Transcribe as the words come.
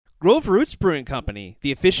Grove Roots Brewing Company,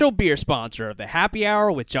 the official beer sponsor of the Happy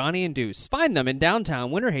Hour with Johnny and Deuce. Find them in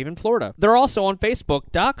downtown Winter Haven, Florida. They're also on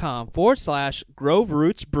Facebook.com/Grove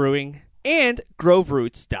Roots Brewing and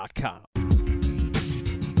GroveRoots.com.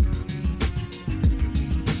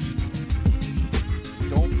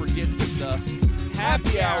 Don't forget the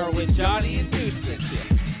Happy Hour with Johnny and Deuce,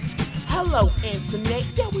 Cynthia. Hello, Internet.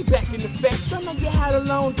 Yeah, we back in effect. I know you had a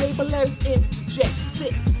long day, but let us interject.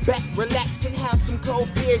 Sit back, relax, and have some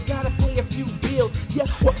cold beer. Gotta pay a few bills. Yeah,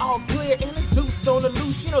 we're all clear, and it's Deuce on the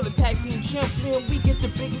loose. You know the tag team champs, man. We get the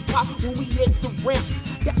biggest pop when we hit the ramp.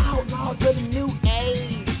 The outlaws of the new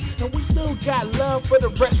age, and we still got love for the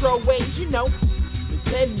retro ways. You know,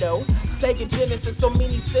 Nintendo, Sega Genesis, so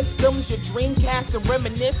many systems, your Dreamcast and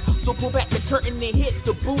reminisce. So pull back the curtain and hit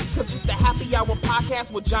the booth, cause it's the Happy Hour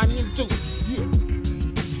podcast with Johnny and Deuce. Yeah.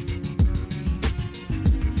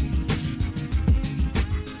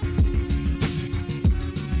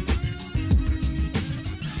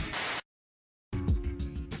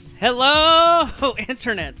 Hello,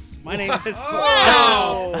 internets. My name is.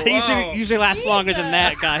 Wow. I usually last longer than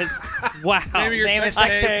that, guys. Wow. Maybe your Name is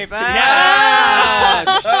sex sex tape. tape.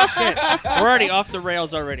 Yeah. Shit. We're already off the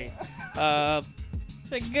rails already. It's a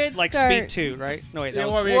good Like start. Speed 2, right? No, wait, that You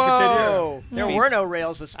was. want me to continue? Whoa. There Speed. were no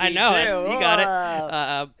rails with speed. I know. too. You got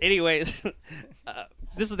Whoa. it. Anyways,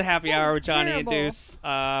 this is the Happy Hour with Johnny and terrible. Deuce.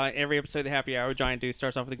 Every episode of the Happy Hour with Johnny and Deuce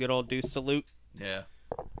starts off with a good old Deuce salute. Yeah.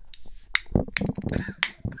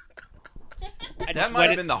 I That just might went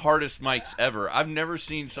have been the hardest mics ever. I've never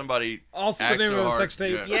seen somebody Also, the act name so of the hard. sex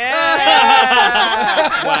tape.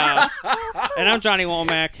 Yeah. Wow. And I'm Johnny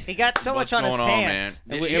Womack. He got so What's much on going his on, pants.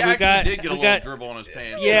 man? We- He we actually got- did get a we little got- dribble on his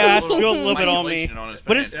pants. Yeah, I A little spilled a little bit on me. manipulation on his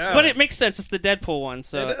But pants. Yeah. but it makes sense. It's the Deadpool one,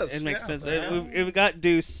 so It is, makes yeah. sense. Yeah. We got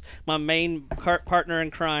Deuce, my main partner in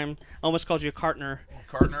crime. Almost called you a partner.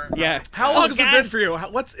 Partner. Yeah. How long has it been guys. for you?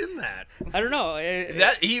 What's in that? I don't know.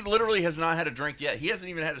 That he literally has not had a drink yet. He hasn't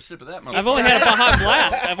even had a sip of that. I've only had a Baja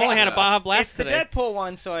Blast. I've only had a Yeah. Baja Blast It's the today. Deadpool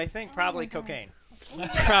one, so I think probably cocaine.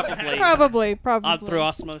 Probably. Probably. Through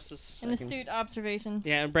osmosis. An astute observation.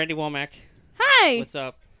 Yeah, and Brandy Womack. Hi. What's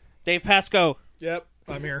up? Dave Pasco. Yep,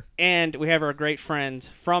 I'm here. And we have our great friend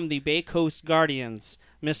from the Bay Coast Guardians,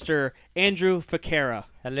 Mr. Andrew Ficara.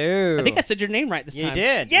 Hello. I think I said your name right this You time.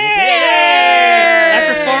 did. Yay! You did.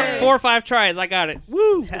 After four or five tries, I got it.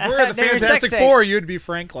 Woo! If we're the They're Fantastic sex Four, you'd be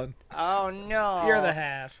Franklin. Oh no. You're the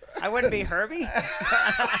half. I wouldn't be Herbie.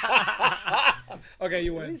 Okay,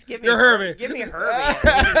 you win. Please give me You're Herbie. Give me Herbie.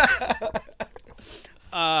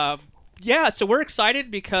 Yeah, so we're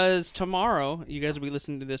excited because tomorrow, you guys will be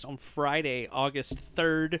listening to this on Friday, August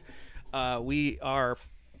 3rd. We are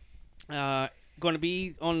going to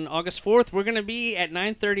be on August 4th. We're going to be at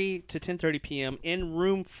 9:30 to 10:30 p.m. in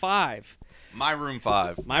Room 5. My room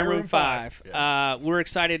 5. My room 5. Yeah. We're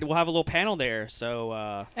excited. We'll have a little panel there. So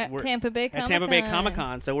At we're Tampa Bay at Tampa Bay Comic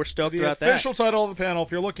Con. So we're stoked The about official that. title of the panel,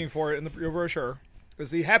 if you're looking for it in your brochure,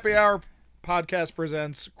 is the Happy Hour Podcast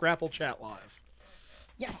presents Grapple Chat Live.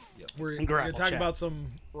 Yes. We're And going Grapple to talk Chat. about some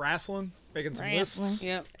wrestling, making some Wrestling. lists,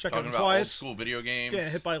 Yeah. checking Talking them about old twice, school video games.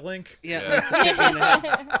 getting hit by Link.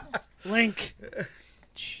 Yeah. Link.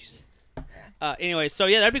 Jeez. Anyway, so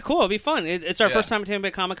yeah, that'd be cool. It'd be fun. It's our Yeah. first time at Tampa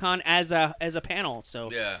Bay Comic Con as a panel.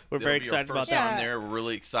 So Yeah, we're very It'll be our excited about first that. time Yeah. there. We're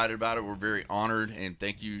really excited about it. We're very honored, and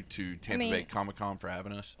thank you to Tampa mean- Bay Comic Con for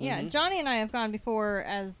having us. Yeah, Johnny and I have gone before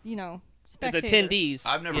as, As spectators. attendees.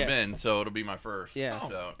 I've never Yeah. been, so it'll be my first. Yeah.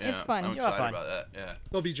 So, It's yeah, fun. I'm You'll have excited fun. about that. Yeah.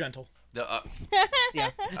 They'll be gentle. Yeah.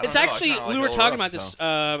 don't It's know, I actually, kinda like we were Old talking Rough,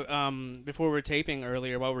 about this before we were taping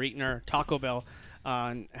earlier while we were eating our Taco Bell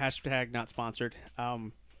hashtag not sponsored.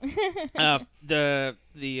 The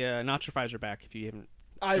nacho fries are back if you haven't.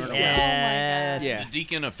 I Yes. Yes. Yeah. The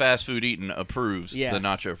Deacon of Fast Food Eating approves Yes. the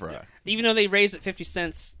nacho fry. Even though they raised it 50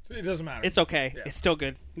 cents, It doesn't matter. it's okay. Yeah. It's still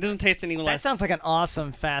good. It doesn't taste any That less. sounds like an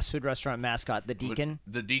awesome fast food restaurant mascot, the Deacon.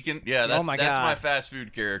 The Deacon? Yeah, that's, my that's God. my fast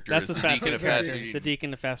food character. That's is the the fast Deacon food of Fast character. Food The Eating.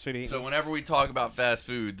 Deacon of fast food eating. So whenever we talk about fast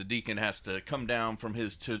food, the Deacon has to come down from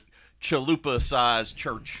his chalupa-sized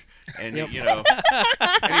church. And, and he throws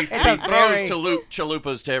very-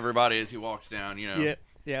 chalupas to everybody as he walks down, Yep.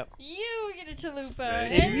 Yep. You get a chalupa.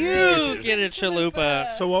 Yeah, and You get a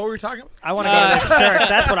chalupa. So what were we talking about? I want to go to this church.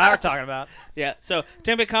 That's what I was talking about. Yeah. So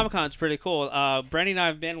Tampa Bay Comic Con is pretty cool. Brandy and I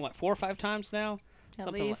have been 4 or 5 times now. At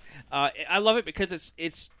Something least. I love it because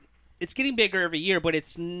it's it's getting bigger every year, but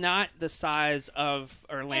it's not the size of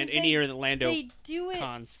And any year Orlando. They do it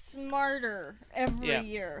cons. smarter every Yeah.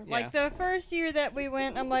 year. Yeah. Like the first year that we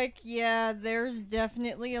went, I'm like, yeah, there's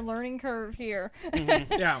definitely a learning curve here.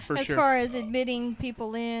 Yeah. For as sure. far as admitting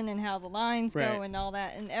people in and how the lines Right. go and all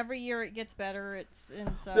that. And every year it gets better.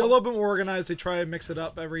 And so They're a little bit more organized. They try and mix it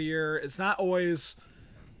up every year. It's not always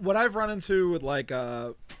what I've run into with like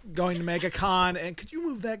going to MegaCon. And could you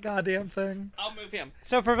move that goddamn thing? I'll move him.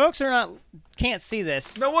 So for folks who can't see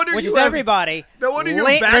this, No wonder which you is have- everybody. No wonder you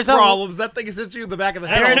Link- have back there's a- problems. That thing hits you in the back of the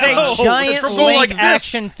head. There's all the a time. giant It's from going Link this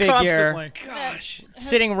action figure constantly. Gosh.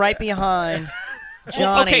 sitting right behind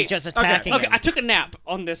Johnny, okay, just attacking Okay, him. I took a nap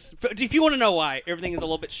on this. If you want to know why everything is a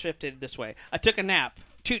little bit shifted this way, I took a nap,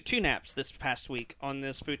 two naps this past week on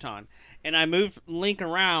this futon, and I moved Link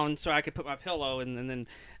around so I could put my pillow, and then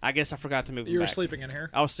I guess I forgot to move him You were back. sleeping in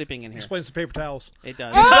here. I was sleeping in here. Explains the paper towels. It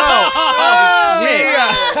does. Oh,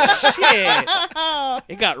 Shit.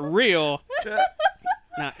 It got real.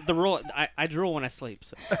 Nah, the rule. I drool when I sleep.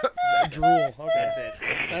 So Drool. Okay. that's it.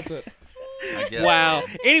 That's it. I guess. Wow.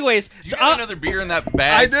 Anyways, Do you so got another beer in that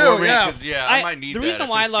bag I do, for me? yeah. 'Cause, I might need the that reason if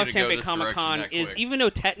why I it's love gonna go Tampa this Comic direction Con that is quick. even though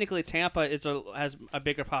technically Tampa has a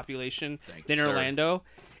bigger population Thank than you, sir. Orlando,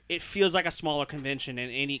 it feels like a smaller convention in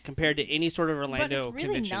any compared to any sort of Orlando really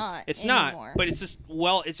convention. not It's anymore. not, but it's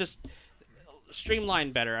just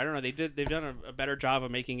streamlined better. I don't know. They've done a better job of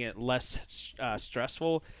making it less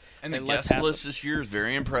stressful. And the and less guest hassle. list this year is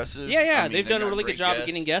very impressive. Yeah, I mean, they've done a got really great good job of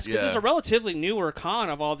getting guests because it's a relatively newer con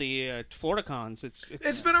of all the Florida cons.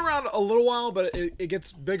 It's been around a little while, but it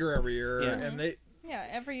gets bigger every year. Yeah. And they. yeah,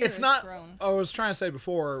 every year It's not. grown. I was trying to say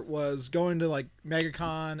before was going to like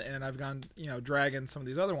MegaCon, and I've gone, Dragon, some of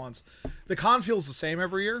these other ones. The con feels the same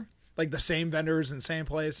every year, like the same vendors in the same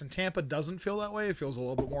place. And Tampa doesn't feel that way. It feels a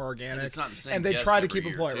little bit more organic. And it's not the same. And they guest try to every keep it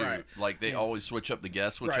year, polite, too. right? Like they always switch up the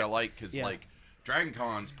guests, which Right. I like because Yeah. like Dragon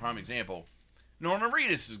Con's prime example. Norman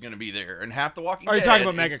Reedus is going to be there, and half the Walking Are you Dead. talking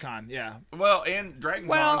about MegaCon? Yeah. Well, and Dragon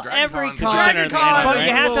Well, Con. Dragon every Con, con- Dragon Con, But is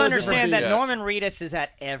you a have to little understand that different beast. Norman Reedus is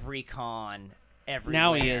at every con. Everywhere.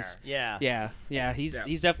 Now he is. Yeah. Yeah. He's Yeah.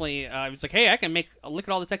 he's definitely. He's like, hey, I can look at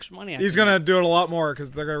all this extra money. I He's can going to do it a lot more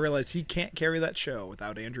because they're going to realize he can't carry that show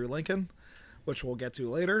without Andrew Lincoln, which we'll get to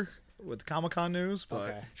later with Comic-Con news. But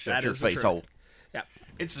Okay. Shut that your is the face truth. hole. Yeah.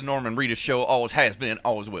 It's the Norman Reedus show. Always has been.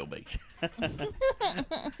 Always will be.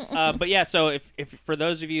 But yeah, so if for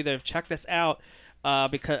those of you that have checked us out,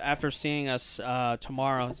 because after seeing us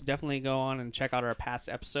tomorrow, so definitely go on and check out our past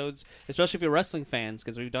episodes, especially if you're wrestling fans,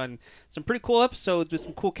 because we've done some pretty cool episodes with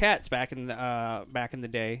some cool cats back in the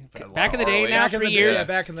day. Had a lot Back in the of day ROH. now, Back in the 3 day, years, yeah,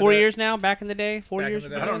 back in the 4 day. years now. Back in the day, 4 Back in years. the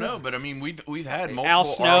we've day. I been don't doing know, this? but I mean, we've had multiple Al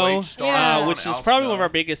Snow, ROH stars. Yeah. on. which is Al probably Snow. one of our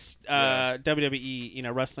biggest Yeah.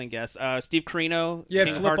 WWE wrestling guests. Steve Carino, You had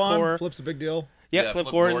King of Flip Hardcore. on. Flip's a big deal. Yep, Yeah, Flip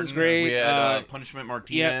Gordon's great. We had Punishment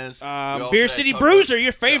Martinez. Yep. We also Beer had City Coco. Bruiser,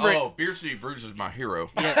 your favorite. Oh, Beer City Bruiser is my hero.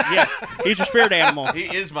 Yeah, he's your spirit animal. He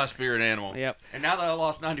is my spirit animal. Yep. And now that I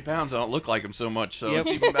lost 90 pounds, I don't look like him so much, so Yep. it's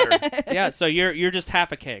even better. Yeah, so you're just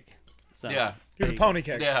half a keg. So Yeah. He's a pony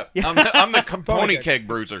keg. Yeah. I'm the pony keg. keg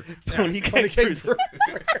bruiser. Pony Pony keg keg bruiser.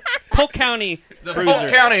 bruiser. Polk County The bruiser.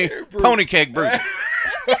 Polk County pony keg bruiser.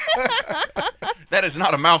 That is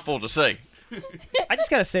not a mouthful to say. I just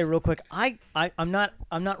gotta say real quick, I'm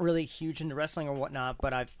not really huge into wrestling or whatnot,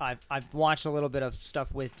 but I've watched a little bit of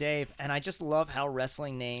stuff with Dave, and I just love how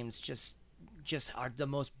wrestling names just are the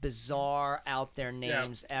most bizarre out there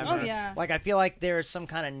names ever. Oh, yeah. Like I feel like there's some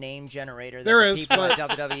kind of name generator that There the is, people but-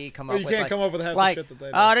 at WWE come but up you with. can't like, come up with half the like, shit that they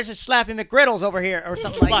do. oh, there's a Slappy McGriddles over here or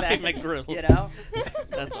something like Slappy that. McGriddles. You know?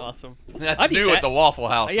 That's awesome. That's I'd eat new that. at the Waffle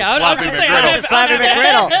House. Yeah, the I was sloppy gonna say, McGriddle. I'd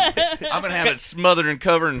Slappy McGriddle. I'm gonna have it smothered and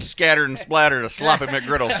covered and scattered and splattered a sloppy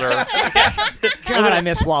McGriddle, sir. God, I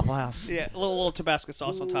miss Waffle House. Yeah, a little Tabasco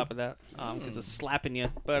sauce on top of that, because it's slapping you.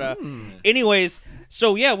 But anyways,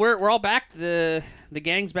 so yeah, we're all back. The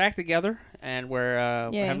gang's back together, and we're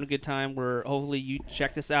Yay. having a good time. We're hopefully you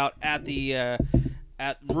check this out at the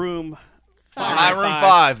at room. My room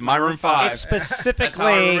 5. My room 5. It's specifically, That's how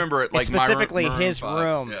I remember it, like it's my room- specifically my room his 5.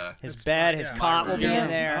 room. Yeah. His bed, his yeah. cot My will be room. in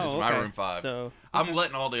there. It's my room 5. So I'm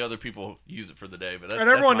letting all the other people use it for the day, but And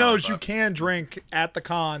everyone that's my knows room you 5. can drink at the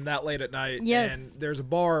con that late at night. Yes. And there's a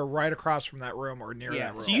bar right across from that room or near yeah,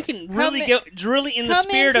 that room. so you can really in- go really in the come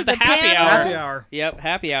spirit into of the the happy panel. hour. Happy hour. Yep,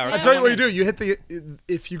 happy hour. I tell you what you do. You hit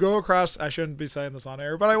if you go across. I shouldn't be saying this on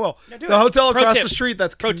air, but I will. do The it. hotel Pro across tip. the street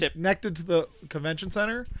that's Pro tip. connected to the convention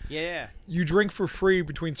center. Yeah. You drink for free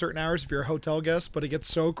between certain hours if you're a hotel guest, but it gets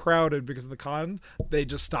so crowded because of the con, they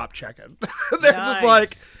just stop checking. They're just Nice.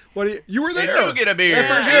 like, What do you were And there? you get a beer. Yeah,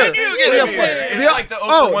 for And sure. you get a Yeah, beer. It's yeah. like the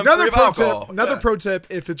Oprah another Winfrey of pro alcohol. tip. Another Yeah. pro tip: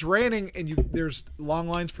 if it's raining and there's long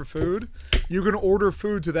lines for food, you can order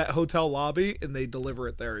food to that hotel lobby and they deliver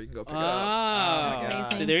it there. You can go pick it up. Ah, That's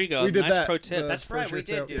amazing. so there you go. We did nice that, pro tip. the That's That's right. first We year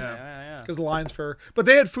did too, do yeah. that. Yeah. Because the lines but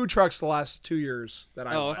they had food trucks the last 2 years that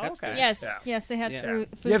I Oh, went. that's Okay. good. Yes, Yeah. yes, they had Yeah. food.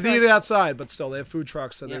 You have to eat it outside, but still they have food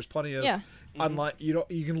trucks, so Yeah. there's plenty of Yeah. unlike you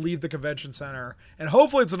can leave the convention center and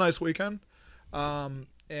hopefully it's a nice weekend.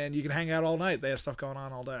 And you can hang out all night. They have stuff going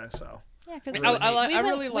on all day, so Yeah, because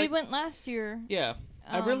really we like. went last year. Yeah,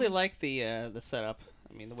 I really like the setup.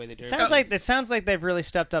 I mean, the way they do it. It sounds like they've really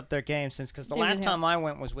stepped up their game since because the They last really time I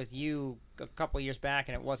went was with you a couple years back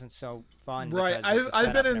and it wasn't so fun. right. because of the I've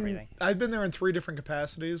setup been and in everything. I've been there in 3 different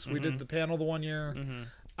capacities. We Mm-hmm. did the panel the one year.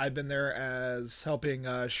 I've been there as helping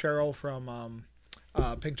Cheryl from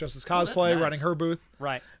Pink Justice Cosplay, nice. running her booth.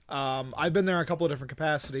 Right. I've been there in a couple of different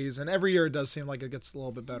capacities, and every year it does seem like it gets a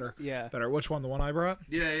little bit better. Yeah. Better. Which one? The one I brought?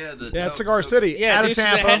 Yeah. Yeah, it's Cigar City. Yeah, out of Deuce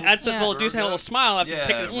Tampa. That's a little Deuce had a little smile after Yeah,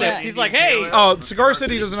 taking a sip. yeah. He's like, Indian "Hey, Pale Ale. Oh, Cigar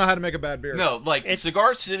City doesn't know how to make a bad beer. No, like It's-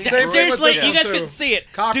 Cigar City. Same thing with seriously, this you one, guys too. couldn't see it.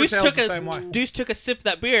 Coppertail's Deuce the same way. Deuce took a sip of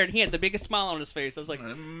that beer, and he had the biggest smile on his face. I was like,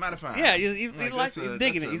 Mighty fine. "Yeah, he's That's digging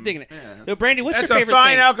that's it. He's digging it." yeah, Yo, that's- Brandy, what's That's your a favorite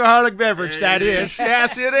fine thing? alcoholic beverage. Yeah, That it is.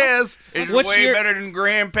 Yes, it is. It's What's way your- better than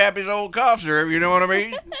Grandpappy's old cough syrup. You know what I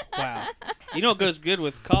mean? Wow, you know it goes good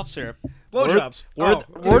with cough syrup. Blowjobs.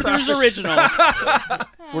 Werther's Originals.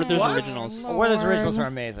 Werther's Oh, Originals. Lord. Werther's Originals are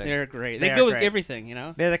amazing. They're great. They They are go with great. everything, you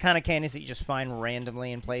know. They're the kind of candies that you just find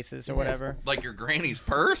randomly in places or whatever. Like your granny's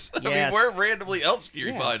purse? I mean, Yes. where randomly else do you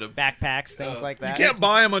Yeah. find them? Backpacks, things like You that. can't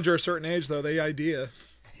buy them under a certain age, though. They idea.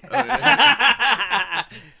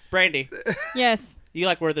 Brandy, Yes, you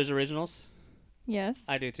like Werther's Originals? yes.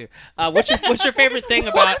 I do too. What's your favorite thing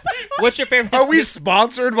about? What's your favorite? Are we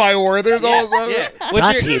sponsored by Werther's all of a sudden? Yeah. Brought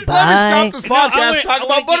What's to your, you Let me by, stop this No, I podcast wanna- talking I wanna about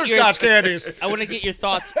get your- butterscotch candies. I want to get your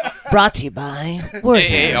thoughts. brought to you by Werther's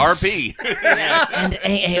AARP. and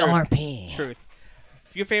AARP. Truth.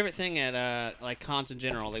 Your favorite thing at like cons in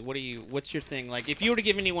general, like what's your thing? Like if you were to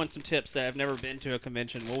give anyone some tips that have never been to a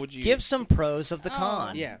convention, what would you Give some pros of the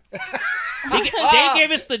con. Yeah. They gave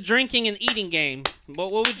us the drinking and eating game.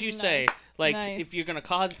 What would you say? Like Nice. if you're gonna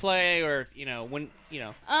cosplay or when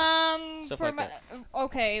Stuff for like my,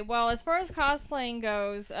 okay, well, as far as cosplaying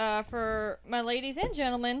goes, for my ladies and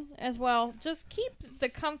gentlemen as well, just keep the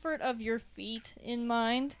comfort of your feet in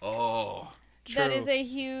mind. Oh. That is a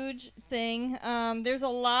huge thing. There's a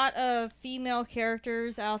lot of female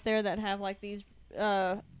characters out there that have like these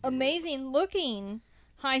amazing looking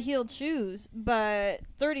high-heeled shoes, but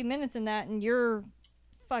 30 minutes in that and you're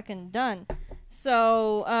fucking done.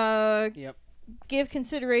 So, Yep. give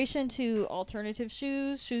consideration to alternative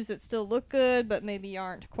shoes that still look good but maybe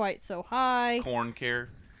aren't quite so high. Corn care.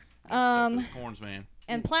 Corns, man.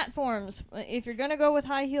 And platforms. If you're gonna go with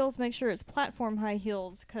high heels, make sure it's platform high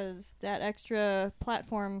heels, because that extra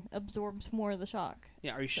platform absorbs more of the shock.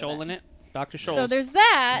 Yeah, are you shoaling it? Dr. Scholes. So there's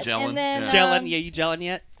that, Gelling, and then yeah. gelling. Yeah, you gelling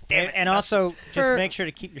yet? And also, just For- make sure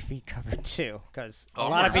to keep your feet covered too, because a Oh,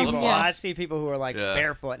 lot of right. people. Yeah. I see people who are like Yeah.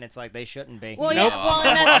 barefoot, and it's like they shouldn't be. Well, Nope. yeah, well,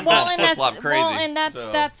 Flip-flop and that's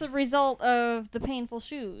so- that's a result of the painful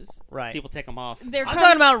shoes. right. People take them off. There I'm comes-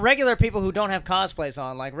 talking about regular people who don't have cosplays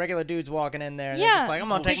on, like regular dudes walking in there. And they're Yeah. just like, I'm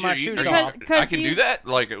gonna Oh, take my shit, shoes you- off. Because I can you- do that?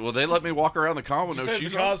 Like, will they let me walk around the con with no It's a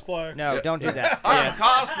shoes on? cosplay. No, don't do that. I'm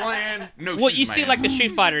cosplaying. No Well, shoes, you see, man. like the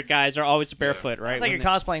Street Fighter guys are always barefoot, right? It's like When you're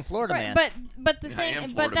cosplaying Florida Right, Man. but the Yeah, I thing, am but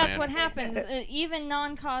Florida that's Man. what happens. Even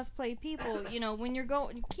non-cosplay people, when you're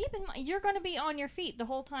going, keep in mind you're going to be on your feet the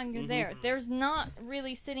whole time you're there. There's not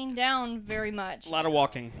really sitting down very much. a lot of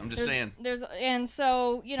walking. I'm just saying. And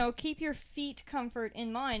so keep your feet comfort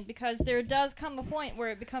in mind, because there does come a point where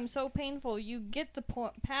it becomes so painful you get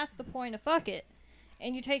past the point of fuck it,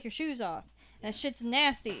 and you take your shoes off. And that shit's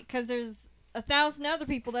nasty, because there's 1,000 other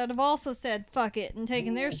people that have also said fuck it and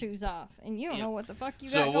taken their shoes off, and you don't know what the fuck you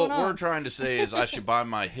So got what going we're on. trying to say is I should buy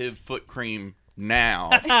my HIV foot cream now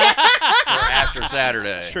for after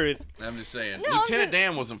Saturday. Truth. I'm just saying. No, I'm Lieutenant just-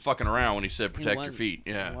 Dan wasn't fucking around when he said protect your wasn't. feet.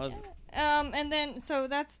 It Yeah. wasn't. And then so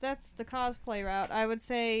that's the cosplay route. I would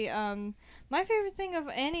say my favorite thing of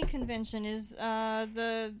any convention is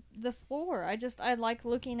the floor. I like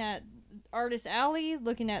looking at Artist Alley,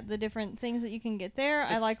 looking at the different things that you can get there.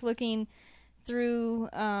 I like looking through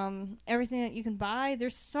everything that you can buy.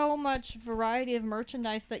 There's so much variety of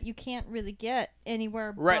merchandise that you can't really get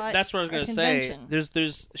anywhere. Right, but that's what I was a going to say. convention.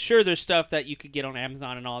 There's stuff that you could get on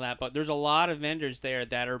Amazon and all that, but there's a lot of vendors there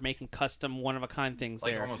that are making custom one-of-a-kind things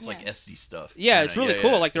Like there. almost like Yeah. SD stuff. Yeah, you it's know? really Yeah,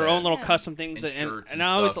 cool. yeah, Like their yeah. own little Yeah. custom things, And shirts and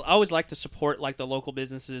I always stuff. like to support like the local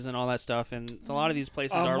businesses and all that stuff. And a lot of these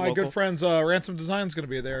places are My local. good friends, Ransom Design's going to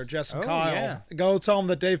be there. Jess and Oh, Kyle. yeah. Go tell them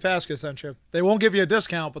that Dave Pasca sent you. They won't give you a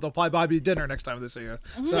discount, but they'll probably buy you dinner next time they see you.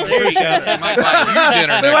 So I There you appreciate go. it. They might buy you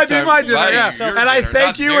dinner. They next might be time. my dinner, Buy yeah. your And I dinner, thank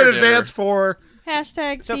not you their in dinner. advance for.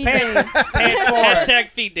 Hashtag So feed pay- Dave. Hashtag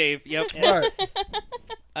feed Dave. Yep. All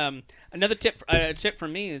right. Another tip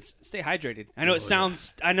from me is stay hydrated. I know it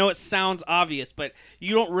sounds obvious, but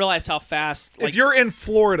you don't realize how fast. Like, If you're in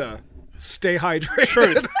Florida, stay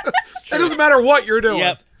hydrated. It doesn't matter what you're doing.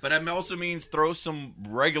 Yep. But that also means throw some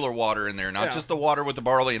regular water in there, not Yeah. just the water with the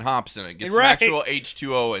barley and hops in it. Get Right. some actual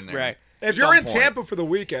H2O in there. Right. If you're in Tampa for the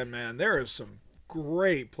weekend, man, there is some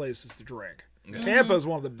great places to drink. Tampa is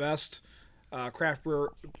one of the best craft brewery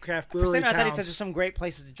For a second, I thought he towns. said there's some great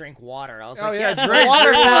places to drink water. I was Oh like, yeah, yes, great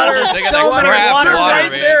water. water. They got so that many craft water. They're water,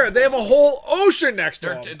 right man. there. They have a whole ocean next to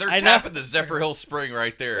them. They're I know. tapping the Zephyr Hill Spring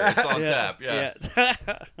right there. It's on tap. Yeah. Yeah.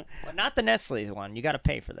 But not the Nestle's one. You got to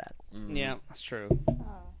pay for that. Yeah, that's true.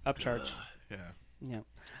 Upcharge. Yeah. Yeah.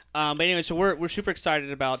 But anyway, so we're super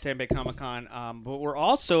excited about Tampa Bay Comic Con, but we're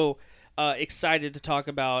also excited to talk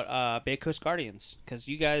about Bay Coast Guardians because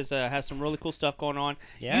you guys have some really cool stuff going on.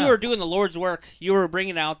 Yeah. You are doing the Lord's work. You are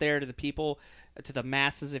bringing it out there to the people, to the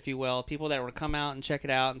masses, if you will, people that want to come out and check it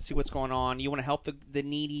out and see what's going on. You want to help the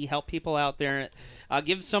needy, help people out there,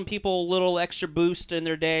 give some people a little extra boost in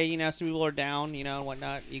their day. You know, some people are down, you know, and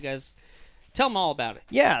whatnot. You guys tell them all about it.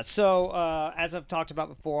 Yeah, so as I've talked about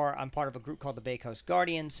before, I'm part of a group called the Bay Coast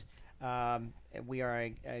Guardians. We are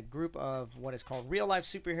a group of what is called real-life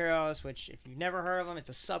superheroes, which, if you've never heard of them, it's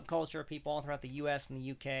a subculture of people all throughout the U.S. and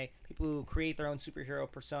the UK, people who create their own superhero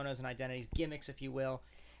personas and identities, gimmicks, if you will.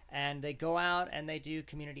 And they go out and they do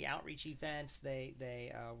community outreach events.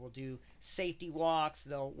 They will do safety walks.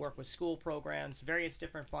 They'll work with school programs, various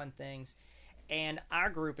different fun things. And our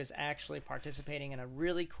group is actually participating in a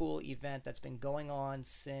really cool event that's been going on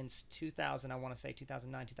since 2000, I want to say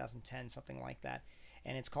 2009, 2010, something like that.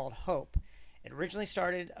 And it's called Hope. It originally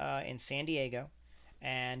started in San Diego,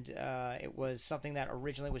 and it was something that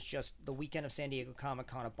originally was just the weekend of San Diego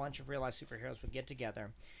Comic-Con. A bunch of real-life superheroes would get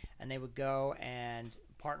together, and they would go and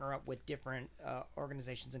partner up with different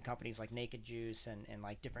organizations and companies like Naked Juice and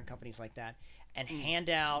like different companies like that, and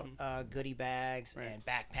hand out goodie bags and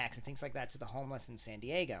backpacks and things like that to the homeless in San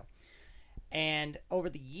Diego. And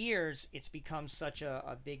over the years, it's become such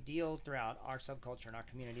a big deal throughout our subculture and our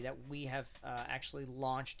community that we have actually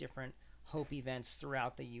launched different Hope events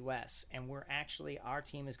throughout the U.S. And our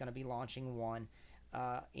team is going to be launching one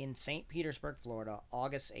in St. Petersburg, Florida,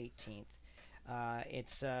 August 18th.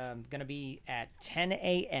 It's going to be at 10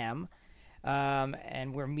 a.m.,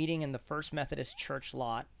 and we're meeting in the First Methodist Church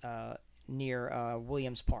lot near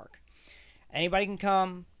Williams Park. Anybody can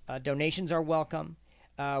come. Donations are welcome.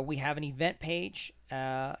 We have an event page.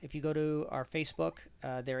 If you go to our Facebook,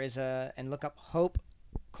 there is and look up Hope,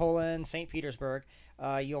 St. Petersburg,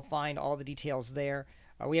 you'll find all the details there.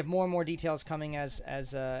 We have more and more details coming as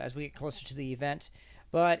we get closer to the event.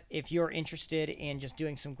 But if you're interested in just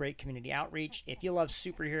doing some great community outreach, if you love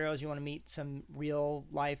superheroes, you want to meet some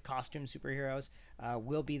real-life costume superheroes,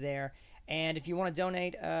 we'll be there. And if you want to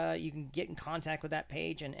donate, you can get in contact with that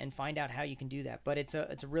page and find out how you can do that. But it's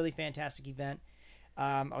a really fantastic event.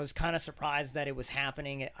 I was kind of surprised that it was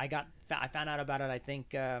happening. I found out about it, I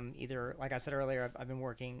think, either, like I said earlier, I've been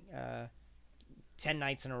working 10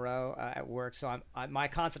 nights in a row at work, so my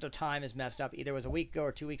concept of time is messed up. Either it was a week ago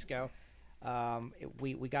or 2 weeks ago.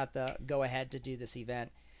 We got the go-ahead to do this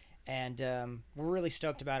event, and we're really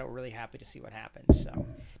stoked about it. We're really happy to see what happens, so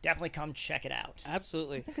definitely come check it out.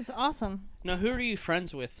 Absolutely. I think it's awesome. Now, who are you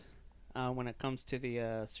friends with when it comes to the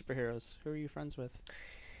superheroes? Who are you friends with?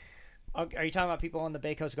 Are you talking about people on the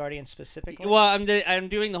Bay Coast Guardians specifically? Well, I'm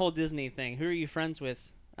doing the whole Disney thing. Who are you friends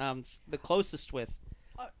with? The closest with?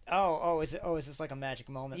 Is this like a magic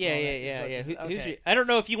moment? Yeah. Okay. I don't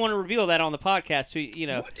know if you want to reveal that on the podcast.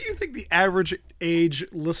 What do you think the average age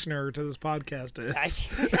listener to this podcast is?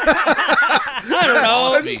 I don't know.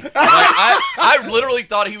 Lost me. I literally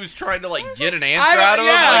thought he was trying to get an answer out of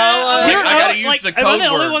him. I got to use like, the am I the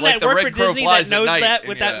code only word, one like that the worked red for crow Disney that flies at knows night, that and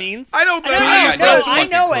what yeah. that means? I don't know. I I got no I fucking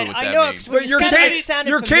know clue it. what I that know means. it. But you're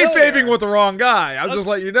Sounded kayfabing familiar. with the wrong guy. I'm just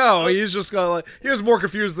letting you know. He's just got like he was more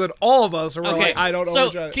confused than all of us, and we're Okay, like, I don't know. So,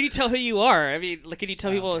 which I- can you tell who you are? I mean, like, can you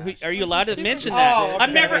tell people? Who, are you allowed to mention Oh, that? okay.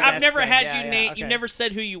 I've never That's had yeah, you yeah, name. okay. You've never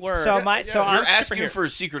said who you were. So Yeah, so yeah. You're I'm asking for a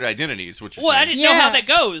secret identity, is what you're well, I saying. didn't know how Yeah. that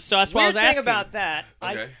goes, so that's why I Weird was thing asking. about that,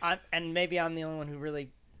 Okay. and maybe I'm the only one who really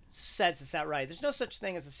says this outright. There's no such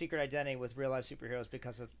thing as a secret identity with real life superheroes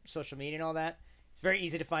because of social media and all that. It's very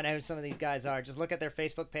easy to find out who some of these guys are. Just look at their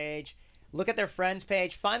Facebook page, look at their friends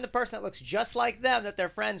page, find the person that looks just like them that they're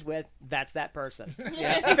friends with. That's that person.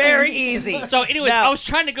 It's very easy. So, anyways, Now, I was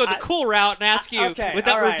trying to go the cool route and ask you okay,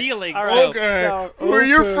 without all right, revealing. all so- right. Okay. So- Who are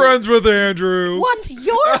you friends with, Andrew? What's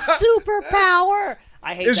your superpower?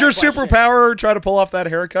 I hate Is that your question. superpower try to pull off that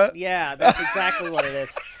haircut? Yeah, that's exactly what it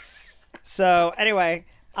is. So anyway,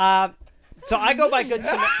 so I go by Good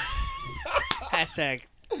Samaritan. Hashtag.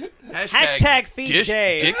 Hashtag feed dish,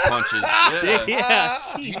 Dave. dick punches. Yeah. Yeah.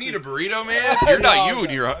 Do you need a burrito, man? You're not you when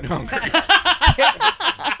you're hungry.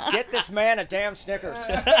 Get this man a damn Snickers.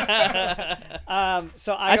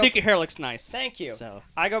 So I go, think your hair looks nice. Thank you. So.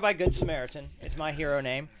 I go by Good Samaritan. It's my hero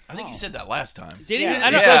name. I think you said that last time. Did Yeah. he? I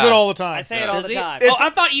He don't says Yeah. it all the time. I say it all Does the he? time. Oh, I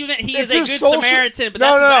thought you meant he is a good his social- Samaritan, but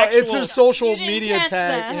no, that's no, his actual... it's his social You didn't media catch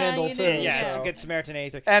tag that, huh? handle You too. didn't. Yeah, So- it's a Good Samaritan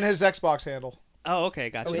 83. And his Xbox handle. Oh, okay,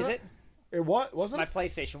 gotcha. Oh, is it? It what wasn't My it?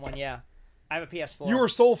 PlayStation one, yeah. I have a PS4. You were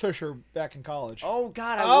Soul Fisher back in college. Oh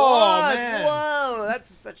God, I Oh, was. man. Whoa,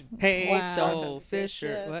 that's such a Hey, Wow. Soul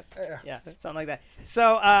Fisher. What? yeah, something like that.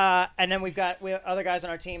 So, and then we have other guys on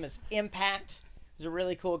our team. Is Impact. He's a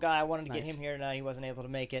really cool guy. I wanted to get Nice. him here tonight. He wasn't able to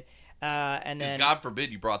make it. And Because then God forbid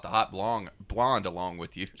you brought the hot blonde along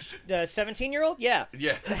with you. the 17-year-old, yeah.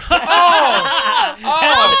 Yeah. For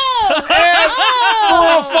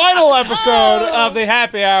a final episode of the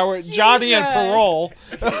Happy Hour, Johnny and Jesus. Parole.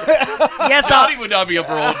 Yes, Johnny would not be up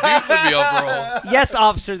for roll. Deuce would be up for roll. yes,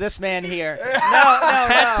 officer. This man here. No.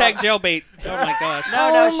 Hashtag jailbait. Oh my gosh.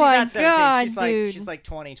 No, Oh she's my not 17. God, she's dude. she's like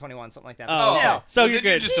 20, 21, something like that. Oh, Still. okay. So Well, you're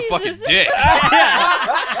then good. just a fucking dick.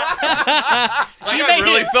 Like, You I made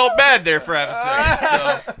really it. felt bad there for half a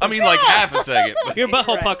second. So, I mean, like half a second. But Your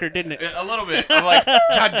butthole Right. puckered, didn't it? a little bit. I'm like,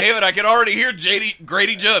 God damn it! I can already hear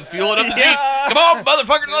Grady Judd fueling up the Jeep. Come on,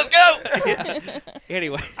 motherfucker, let's go.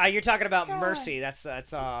 Anyway. You're talking about Mercy. That's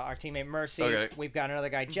our teammate Mercy. Okay. We've got another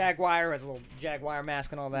guy, Jaguar, who has a little Jaguar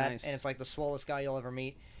mask and all that, Nice. and it's like the swollest guy you'll ever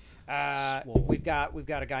meet. Swole. We've got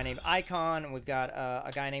a guy named Icon, and we've got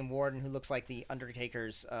a guy named Warden who looks like the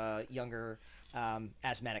Undertaker's younger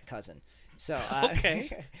asthmatic cousin. So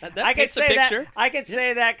Okay. That I can paints a say that. picture. I can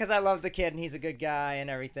say that because I love the kid and he's a good guy and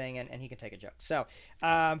everything, and he can take a joke. So,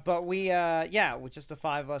 but we're just the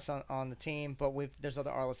five of us on the team. But there's other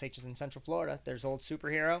RLSHs in Central Florida. There's Old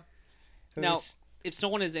Superhero. Now, who's- if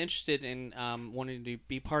someone is interested in wanting to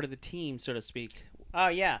be part of the team, so to speak, Oh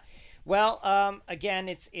yeah. Well, again,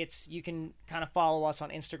 it's you can kind of follow us on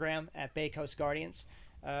Instagram at Bay Coast Guardians,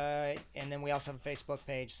 and then we also have a Facebook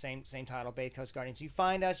page, same title, Bay Coast Guardians. You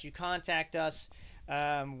find us, you contact us,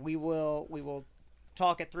 we will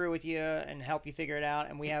talk it through with you and help you figure it out.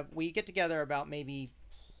 And we get together about maybe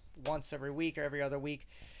once every week or every other week,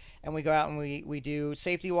 and we go out and we do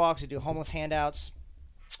safety walks, we do homeless handouts,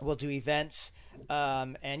 we'll do events.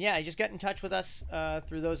 And yeah, just get in touch with us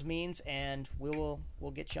through those means, and we'll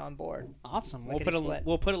get you on board. awesome. Lickety-split.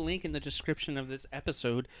 We'll put a link in the description of this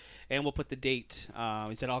episode, and we'll put the date.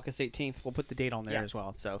 We said August 18th. We'll put the date on there Yeah. as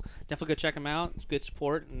well. So definitely go check them out. It's good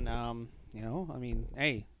support, and I mean,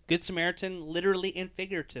 hey, Good Samaritan, literally and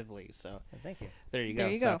figuratively. So Thank you. there you go.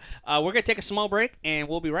 There you So, we're gonna take a small break, and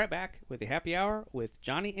we'll be right back with the Happy Hour with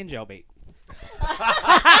Johnny and Jailbait.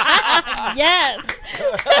 Yes.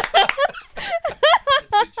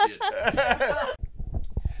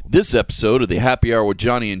 This episode of the Happy Hour with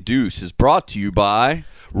Johnny and Deuce is brought to you by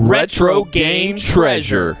Retro Game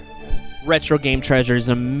Treasure. Retro Game Treasure is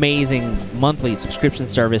an amazing monthly subscription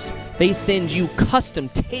service. They send you custom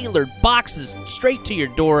tailored boxes straight to your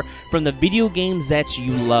door from the video games that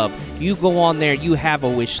you love. You go on there, you have a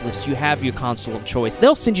wish list, you have your console of choice.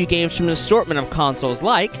 They'll send you games from an assortment of consoles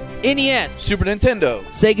like NES, Super Nintendo,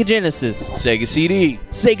 Sega Genesis, Sega CD,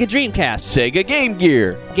 Sega Dreamcast, Sega Game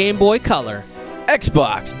Gear, Game Boy Color,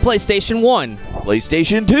 Xbox, PlayStation 1,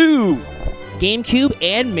 PlayStation 2. GameCube,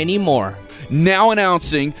 and many more. Now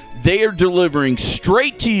announcing they are delivering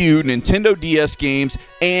straight to you Nintendo DS games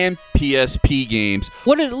and PSP games.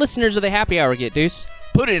 What do the listeners of the Happy Hour get, Deuce?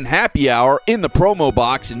 Put in Happy Hour in the promo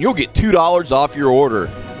box and you'll get $2 off your order.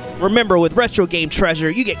 Remember, with Retro Game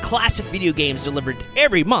Treasure, you get classic video games delivered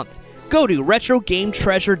every month. Go to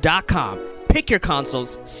RetroGameTreasure.com. Pick your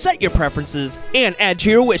consoles, set your preferences, and add to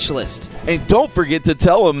your wish list. And don't forget to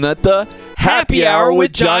tell them that the Happy Hour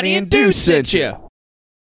with Johnny and Deuce sent you.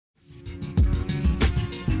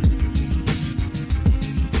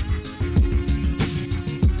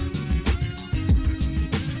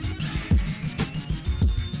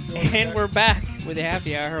 And we're back with the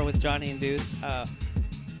Happy Hour with Johnny and Deuce.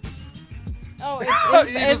 Oh, He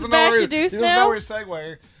it's doesn't know back where to Deuce he doesn't know now? where he's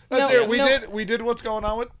segueing. Let's No, hear it. no. We did what's going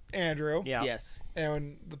on with Andrew Yeah. Yes.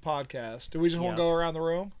 and the podcast. Do we just want Yes. to go around the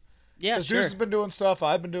room? Yeah, Because sure. Deuce has been doing stuff.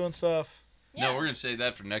 I've been doing stuff. No, we're gonna save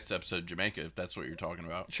that for next episode, Jamaica, if that's what you're talking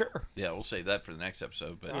about. Sure. Yeah, we'll save that for the next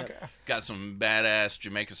episode. But Okay. got some badass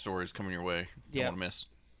Jamaica stories coming your way. Don't Yeah. want to miss.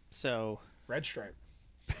 So, Red Stripe.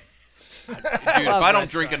 Dude, if I Love don't Red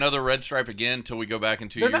drink Stripe. another Red Stripe again until we go back in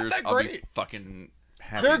 2 They're not years, that I'll be great. fucking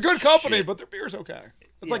happy. They're as good company, shit. but their beer's okay.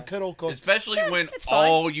 It's Yeah. like Kettle Cook. Especially when it's fine.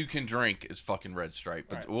 all you can drink is fucking Red Stripe.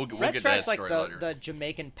 But Right. we'll get Red to that Stripe's like story the, later. the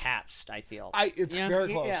Jamaican Pabst, I feel. It's Yeah.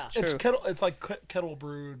 very close. Yeah. It's True. kettle. It's like kettle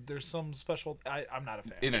brewed. There's some special. I'm not a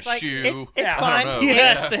fan. in a like- shoe. it's Yeah. I fine. don't know.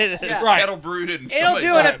 yes, it is. It's Right. kettle brewed and It'll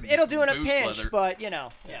do in a booze pinch, leather. but you know,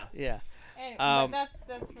 yeah. Yeah. Anyway, Um, but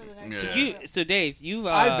that's for the next. Yeah. episode. So Dave, you've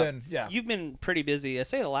I've been pretty busy. I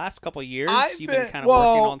say the last couple of years, I've you've been been- kind of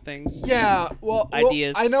working well, on things. Yeah. Well,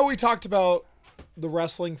 Ideas. I know we talked about the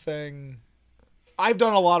wrestling thing. I've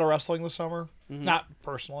done a lot of wrestling this summer. Not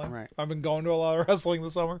personally. Right. I've been going to a lot of wrestling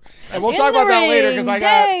this summer, and In we'll talk the about that later ring, because I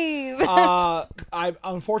got. Dave! I'm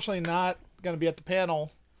unfortunately not going to be at the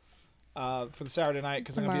panel for the Saturday night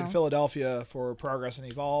because I'm going to be in Tomorrow. Philadelphia for Progress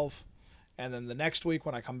and Evolve. And then the next week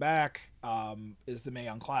when I come back is the Mae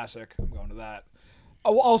Young Classic. I'm going to that.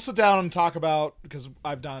 I'll sit down and talk about, because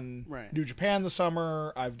I've done Right. New Japan this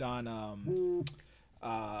summer. I've done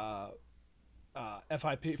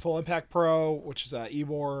FIP, Full Impact Pro, which is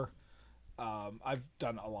Ebor. I've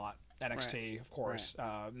done a lot. NXT, of course,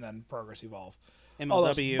 and then Progress Evolve. All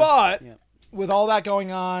those. MLW. But Yeah. with all that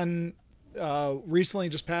going on, recently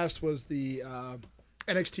just passed was the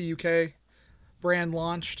NXT UK brand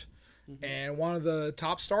launched, and one of the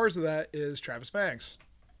top stars of that is Travis Banks.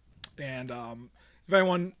 And if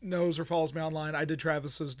anyone knows or follows me online, I did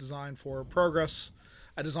Travis's design for Progress.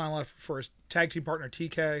 I designed a lot for his tag team partner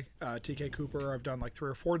TK Cooper. I've done like 3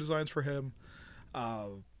 or 4 designs for him.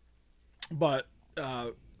 But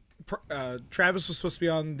Travis was supposed to be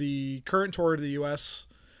on the current tour to the U.S.,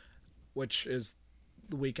 which is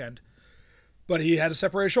the weekend. But he had a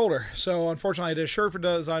separated shoulder. So, unfortunately, I did a shirt for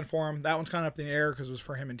design for him. That one's kind of up in the air because it was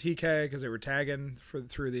for him and TK because they were tagging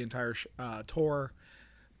through the entire tour.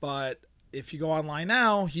 But if you go online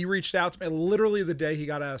now, he reached out to me literally the day he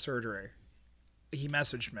got out of surgery. He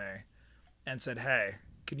messaged me and said, hey,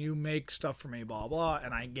 can you make stuff for me, blah, blah.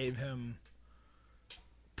 And I gave him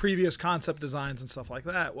previous concept designs and stuff like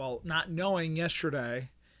that. Well, not knowing yesterday,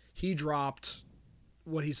 he dropped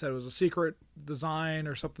what he said was a secret design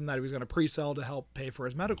or something that he was going to pre-sell to help pay for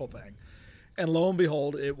his medical thing. And lo and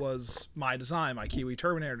behold, it was my design, my Kiwi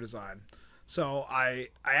Terminator design. So I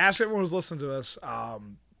asked everyone who's listening to this,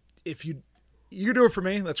 if you can do it for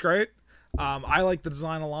me, that's great. I like the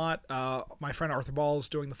design a lot. My friend Arthur Ball is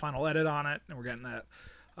doing the final edit on it, and we're getting that.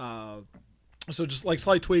 So just like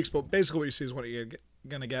slight tweaks, but basically what you see is what you're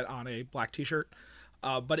going to get on a black t-shirt.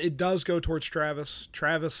 But it does go towards Travis.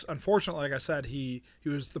 Travis, unfortunately, like I said, he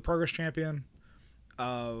was the Progress champion.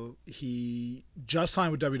 He just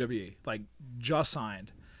signed with WWE, like just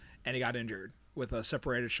signed, and he got injured with a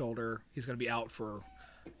separated shoulder. He's going to be out for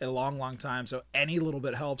a long, long time. So any little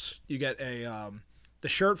bit helps. You get the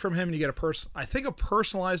shirt from him, and you get a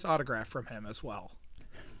personalized autograph from him as well.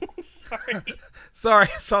 Sorry.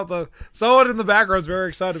 Someone in the background is very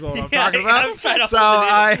excited about what I'm talking about. I'm trying to so hold it in.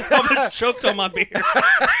 I almost choked on my beer.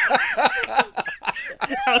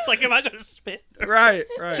 I was like, am I going to spit? right.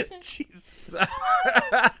 Jesus.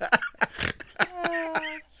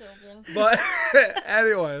 Children. But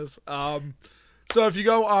anyways, so if you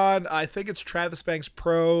go on, I think it's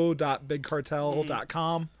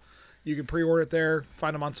travisbankspro.bigcartel.com. You can pre-order it there.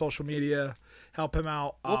 Find him on social media. Help him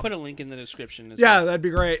out. We'll put a link in the description. Yeah, that'd be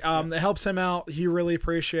great. It helps him out. He really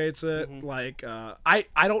appreciates it. Like, I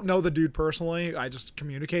don't know the dude personally. I just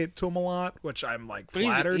communicate to him a lot, which I'm like But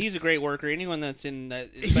flattered. he's a great worker. Anyone that's in that,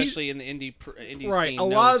 especially in the indie Right, scene, a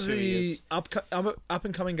lot knows of who he the is. up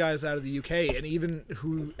and coming guys out of the UK, and even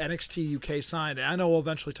who NXT UK signed. And I know we'll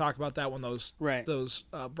eventually talk about that when those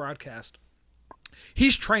broadcast.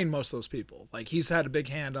 He's trained most of those people. Like, he's had a big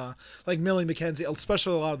hand on, like Millie McKenzie,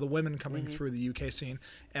 especially a lot of the women coming through the UK scene,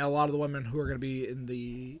 and a lot of the women who are going to be in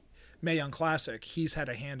the Mae Young Classic. He's had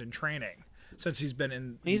a hand in training. since he's been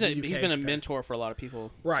in. He's the he's UK been a Japan. mentor for a lot of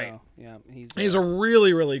people. Right. So, yeah. He's a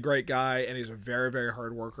really, really great guy, and he's a very, very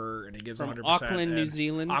hard worker, and he gives from 100%. Auckland, New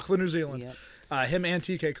Zealand. Auckland, New Zealand. Yep. Him and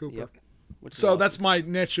TK Cooper. Yep. Which is So awesome. that's my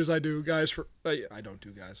niche. Is I do guys for. I don't do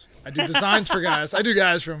guys. I do designs for guys. I do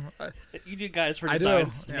guys from. You do guys for I do.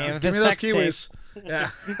 designs. Yeah. Name of Give me his those sex tape. kiwis. Yeah,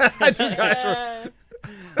 I do guys for.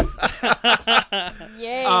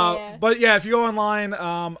 Yeah. But yeah, if you go online,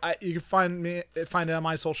 you can find it on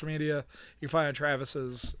my social media. You can find it on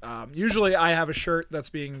Travis's. Usually, I have a shirt that's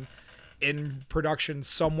being in production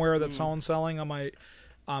somewhere that someone's selling on my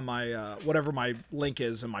whatever my link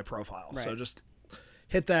is in my profile. So Right. just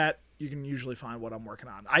hit that. You can usually find what I'm working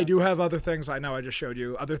on. I do have other things. I know I just showed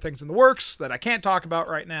you other things in the works that I can't talk about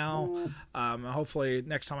right now. Hopefully,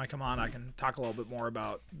 next time I come on, I can talk a little bit more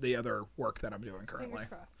about the other work that I'm doing currently. Fingers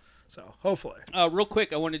crossed. So hopefully. Real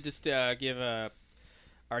quick, I wanted to just give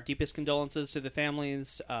our deepest condolences to the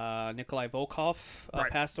families. Nikolai Volkov Right.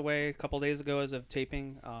 passed away a couple days ago as of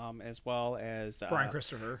taping, as well as Brian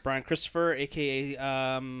Christopher. Brian Christopher, a.k.a.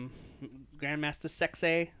 Grandmaster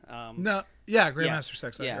Sexay. No, yeah, Grandmaster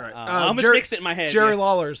Sex. Yeah, Right. I almost Jerry- mixed it in my head. Jerry yeah.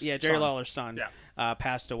 Lawler's. Yeah, Jerry son. Lawler's son. Yeah.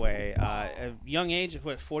 Passed away at a young age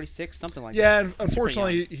of 46, something like Yeah, that. and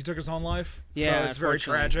unfortunately, he took his own life. Yeah, so it's very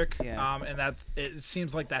unfortunately. tragic. Yeah. And that it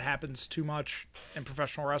seems like that happens too much in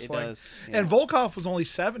professional wrestling. does, yeah. And Volkov was only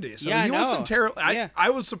 70, so Yeah, I he wasn't know. terrible. Yeah. I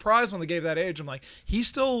was surprised when they gave that age. I'm like, he's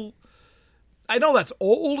still. I know that's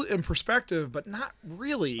old in perspective, but not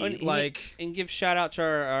really. And give shout out to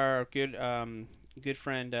our good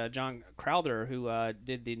friend John Crowther, who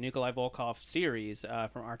did the Nikolai Volkov series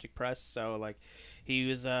from Arctic Press. So like he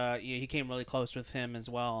was he came really close with him as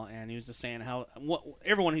well, and he was just saying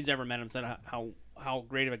everyone who's ever met him said how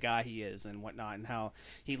great of a guy he is and whatnot, and how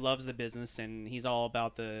he loves the business and he's all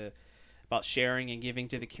about sharing and giving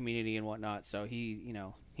to the community and whatnot. So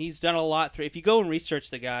he's done a lot. If you go and research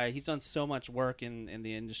the guy, he's done so much work in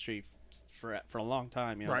the industry for a long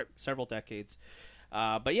time, Right. several decades.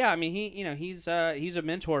 But yeah, I mean, he's a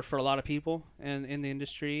mentor for a lot of people in the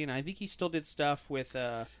industry, and I think he still did stuff with.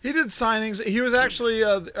 he did signings. He was actually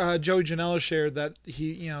Joey Janela shared that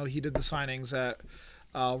he did the signings at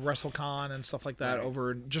WrestleCon and stuff like that Right.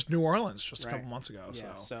 over in just New Orleans just a Right. couple months ago.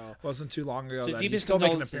 Yeah, so so- it wasn't too long ago So that he's deepest still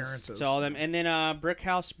making condolences appearances. to all them, and then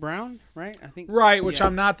Brickhouse Brown, right? I think. Right, which yeah.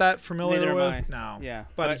 I'm not that familiar Neither am with. I. No. Yeah,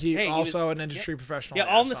 But he hey, also was- an industry professional. Yeah, I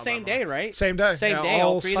all on the saw same that one. day, right? Same day. Same Yeah, day.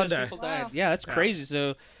 all All three of Sunday. those people died. Wow. Yeah, that's Yeah. crazy.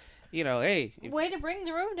 So, hey. Way to bring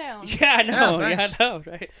the room down. Yeah, I know. Yeah, Yeah, thanks. I know.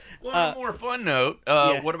 Right. Well, on a more fun note,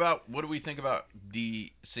 yeah. what do we think about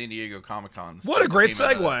the San Diego Comic-Con? What a great Came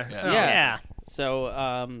out of segue. that? Yeah. Yeah.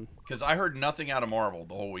 So, Because I heard nothing out of Marvel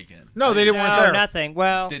the whole weekend. No, they didn't No, weren't there. nothing.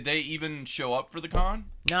 Well, Did they even show up for the con?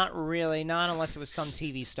 not really. Not unless it was some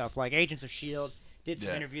TV stuff like Agents of S.H.I.E.L.D. did some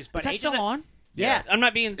Yeah. interviews. But is that Agents still of- on? Yeah. I'm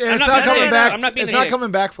not being. Yeah, I'm it's not not being coming hater. back. I'm not being It's a not hater.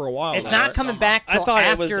 coming back for a while. It's though, not right? coming Summer. back I till thought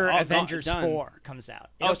it was after all Avengers done. 4 comes out.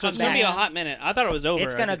 Oh, It'll so come it's gonna be a back. hot minute. I thought it was over.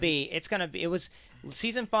 It's gonna be. It was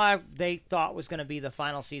season 5. They thought was gonna be the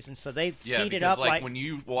final season, so they Yeah, teed it because up like when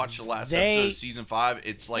you watch the last they- episode of season 5,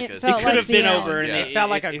 it's like It a felt It could have like been the over. end. And Yeah. it felt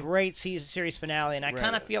like a it- great series finale, and I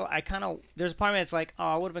kind of Right. feel there's a part of me that's like,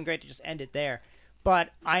 oh, it would have been great to just end it there.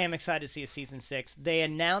 But I am excited to see a season 6. They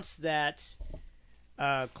announced that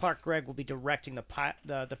Clark Gregg will be directing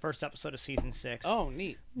the first episode of season 6. Oh,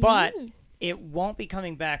 neat. But it won't be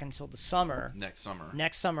coming back until the summer. next summer.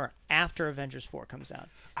 Next summer, after Avengers 4 comes out.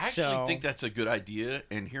 I actually So- think that's a good idea,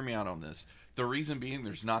 and hear me out on this. The reason being,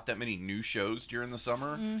 there's not that many new shows during the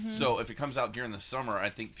summer. So if it comes out during the summer, I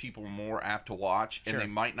think people are more apt to watch, and Sure. they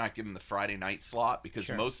might not give them the Friday night slot because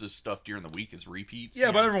Sure. most of the stuff during the week is repeats.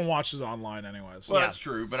 Yeah, but everyone watches online anyways. Well, Yeah. that's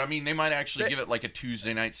true, but I mean, they might actually give it like a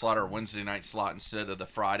Tuesday night slot or a Wednesday night slot instead of the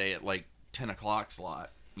Friday at like 10 o'clock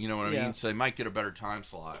slot. You know what I Yeah. mean? So they might get a better time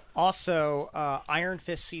slot. Also, Iron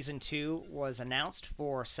Fist season 2 was announced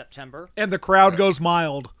for September. And the crowd goes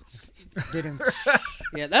mild.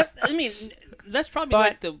 Yeah, that's probably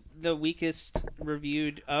But- like the weakest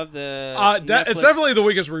reviewed of the. It's Netflix. definitely the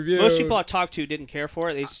weakest review. Most people I talked to didn't care for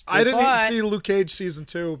it. I didn't But- see Luke Cage season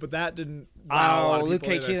 2, but that didn't. Wow, a lot of Luke people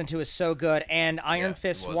Cage either. season 2 is so good, and Iron Yeah, it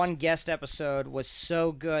Fist was. one guest episode was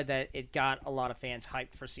so good that it got a lot of fans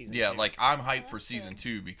hyped for season 2. Yeah, like I'm hyped for season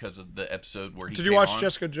 2 because of the episode where he Did you came watch on.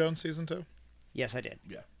 Jessica Jones season 2? Yes, I did.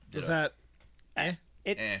 Yeah. Was ditto. that?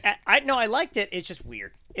 I liked it. It's just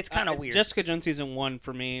weird. It's kind of weird. Jessica Jones season 1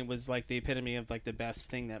 for me was like the epitome of like the best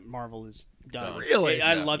thing that Marvel has done. Really?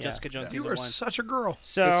 I Yeah. love Yeah. Jessica Jones You season are 1. such a girl.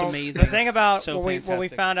 So It's amazing. the thing about So what we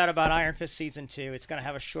fantastic. found out about Iron Fist season 2, it's going to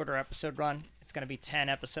have a shorter episode run. it's going to be 10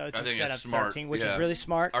 episodes I think instead of that's smart, 13, which yeah. is really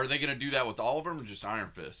smart. Are they going to do that with all of them or just Iron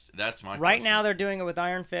Fist? That's my Right question. now, they're doing it with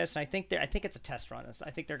Iron Fist. And I think it's a test run.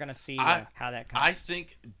 I think they're going to see how that comes. I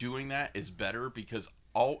think doing that is better because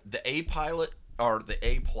all the A pilot or the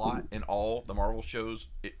A plot in all the Marvel shows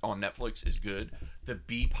on Netflix is good. The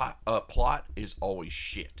B plot is always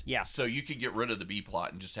shit. Yeah. So you could get rid of the B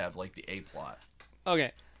plot and just have like the A plot.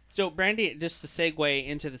 Okay. So, Brandy, just to segue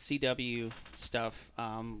into the CW stuff,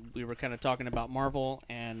 we were kind of talking about Marvel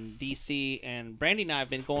and DC, and Brandy and I have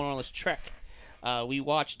been going on this trek. We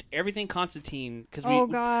watched everything Constantine because Oh,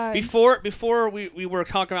 God. before we were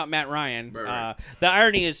talking about Matt Ryan. Right. The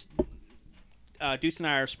irony is, Deuce and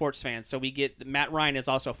I are sports fans, so we get Matt Ryan is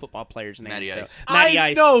also a football player's name. Matty so, Ice. Matty I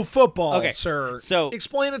Ice. know football, Okay, sir. so-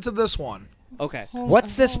 explain it to this one. Okay.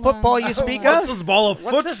 What's this football you speak What's of? this ball of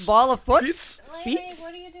What's foot? this ball of foot? Feets? Feet?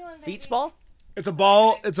 What are you doing, baby? Feets ball? It's a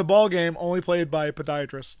ball. It's a ball game only played by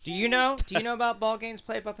podiatrists. Do you know about ball games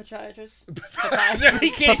played by podiatrists?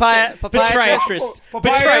 He can't Papaya- say- papaya- Podiatrist.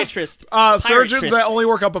 Papaya- Podiatrist. Surgeons Piratrist. that only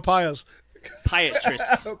work on papayas.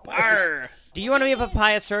 Podiatrist. Arr. Do you want to be a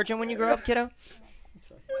papaya surgeon when you grow up, kiddo?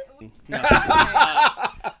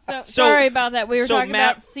 So sorry about that. We were so talking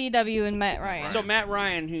Matt- about CW and Matt Ryan. So Matt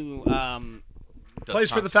Ryan, who Does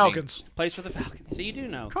Plays for the Constantine. Falcons. plays for the Falcons, so you do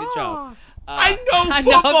know. Good job. I know I'm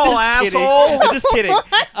football, just kidding. asshole. I'm just kidding.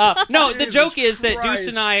 No, the Jesus joke is that Deuce Christ.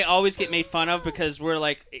 and I always get made fun of because we're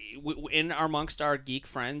like, in amongst our geek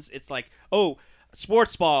friends, it's like, oh,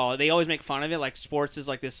 sports ball. They always make fun of it, like sports is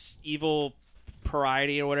like this evil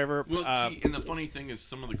pariety or whatever. Well, see, and the funny thing is,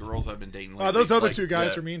 some of the girls I've been dating lately, Those other like, two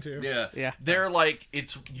guys are mean too. Yeah, Yeah. They're like,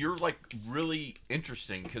 you're like really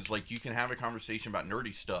interesting because like you can have a conversation about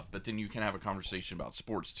nerdy stuff, but then you can have a conversation about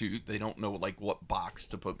sports too. They don't know like what box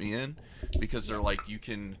to put me in because they're like, you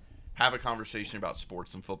can have a conversation about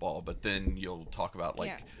sports and football, but then you'll talk about like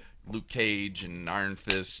Yeah. Luke Cage and Iron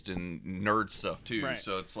Fist and nerd stuff too. Right.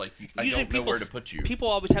 So it's like I Usually don't know where to put you. People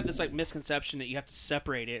always have this like misconception that you have to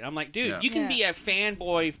separate it. I'm like, dude, Yeah. you can Yeah. be a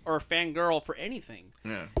fanboy or a fangirl for anything.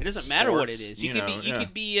 Yeah. It doesn't matter what it Sports, is. You could know, be you yeah.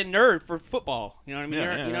 could be a nerd for football. You know what I mean? Yeah,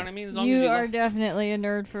 You're- yeah, you know yeah. what I mean? As long as you you are love- definitely a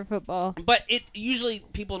nerd for football. But it usually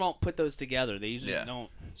people don't put those together. They usually Yeah. don't.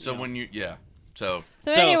 So you know. when you So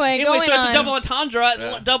anyway, going so it's on. a double entendre,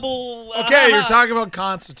 Yeah. double. Okay, you're talking about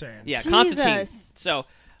Constantine. Yeah, Jesus. Constantine. So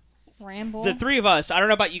Ramble. the three of us, I don't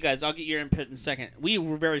know about you guys. I'll get your input in a second. We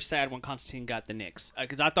were very sad when Constantine got the Knicks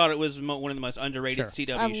because I thought it was one of the most underrated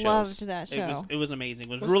CW I shows. loved that It was, show. it was amazing.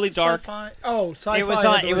 It was Wasn't really it dark. Sci-fi? Oh, Sci-Fi. It was had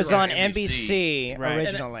on. the It was reruns. on NBC. NBC Right.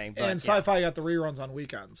 originally, And but yeah. Sci-Fi got the reruns on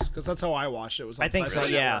weekends because that's how I watched it. Was on I think so.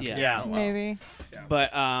 Sci-Fi Yeah, Network. Yeah. Oh, wow. Maybe,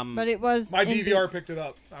 But but it was My NB DVR picked it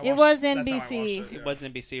up. It was that's how I NBC. watched it yeah. was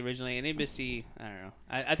NBC originally, and NBC. I don't know.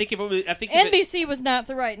 I think if it was, I think if NBC was not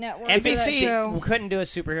the right network. for that NBC show. couldn't do a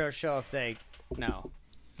superhero show if they no.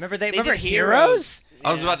 remember They remember did Heroes?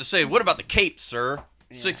 I was about to say, what about the Capes, sir?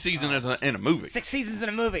 6 seasons in a movie. 6 seasons in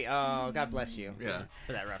a movie. Oh, God bless you. Yeah.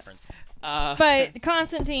 For that reference. But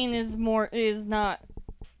Constantine is not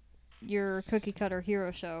your cookie cutter hero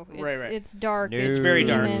show. It's, Right, right. It's dark. No. It's very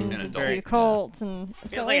dark. demons, And it's adult, the occults, and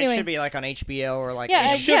Feels so like anyway, it should be like on HBO or like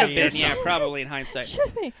Yeah, It should have yeah. been, yeah, probably in hindsight.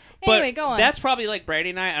 should be. But Anyway, go on. that's probably like Brady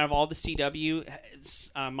and I, out of all the CW,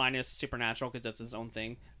 minus Supernatural because that's his own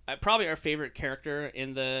thing. Probably our favorite character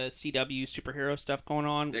in the CW superhero stuff going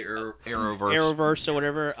on, The Arrowverse. Arrowverse or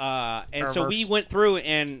whatever. And so we Arrowverse. went through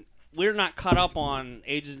and we're not caught up on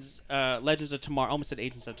Legends of Tomorrow. I almost said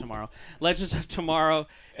Agents of Tomorrow, Legends of Tomorrow,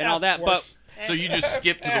 and all that. works. So you just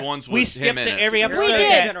skip to the ones with We him skipped in it it. every episode. We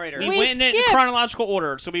did. that- Generator. We We went in skipped. chronological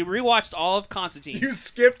order, so we rewatched all of Constantine. You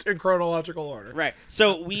skipped in chronological order. Right.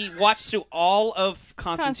 So we watched through all of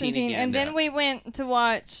Constantine again. and then yeah. we went to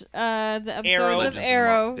watch the episodes Arrow. of Legends of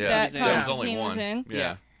Arrow Tomorrow. Yeah. that There was only Constantine was one. in,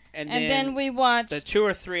 Yeah. and and then we watched. the 2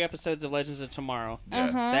 or 3 episodes of Legends of Tomorrow Yeah.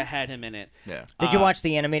 Uh-huh. that had him in it. Yeah. Did you watch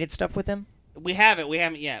the animated stuff with him? We haven't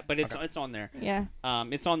yet, but it's on there. Yeah.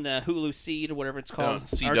 It's on the Hulu Seed or whatever it's called.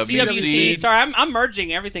 CW Or CW Seed. Seed. Sorry, I'm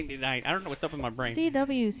merging everything tonight. I don't know what's up in my brain.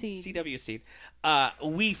 CWC. CW Seed.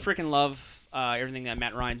 We freaking love everything that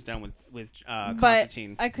Matt Ryan's done with But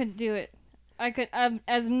Constantine. I couldn't do it. I could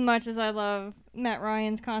as much as I love Matt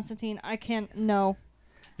Ryan's Constantine. I can't. No.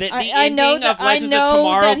 The I know ending of that I Legends of know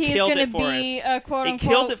Tomorrow that he's killed going it to for be us. a quote It unquote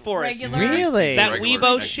killed it for us. regular. Really? That Regular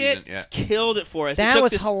Weibo next shit season, yeah. killed it for us. It That took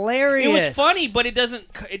was this- hilarious. It was funny, but it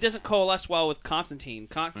doesn't coalesce well with Constantine.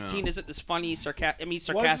 Constantine isn't this funny, sarcastic. What does this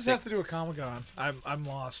sarcastic. have to do with Comic Con? I'm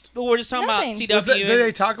lost. But we're just talking Nothing. about CW. Was that, did and-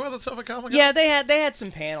 they talk about that stuff at Comic Con? Yeah, they had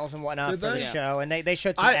some panels and whatnot Did for the they? show, and they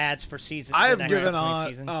showed some I- ads for season. I the have next given upcoming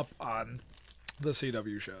seasons. up on the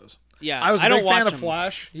CW shows. yeah, I was a don't big fan watch of them.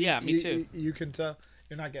 Flash. Yeah, me too. You can tell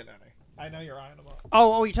you're not getting any. I know you're eyeing them up.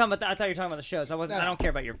 Oh, you're talking about. I thought you were talking about the shows. I wasn't. No. I don't care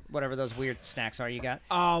about your whatever those weird snacks are you got.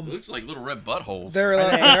 It looks like little red buttholes. They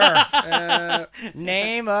are.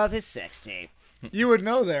 Name of his sex tape. You would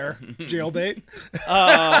know there, jailbait.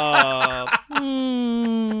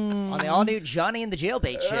 On the all new Johnny and the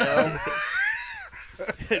Jailbait show.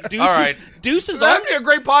 Deuce All right. Deuce is on. That'd be a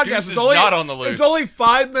great podcast. Deuce It's is only not on the loose. It's only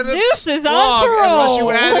 5 minutes Deuce is on long unless you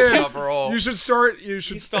parole. add in. On parole. You should start. You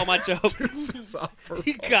should You stole my joke. Deuce is on parole.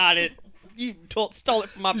 You got it. You stole it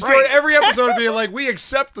from my You brain. start every episode being like, "We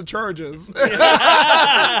accept the charges."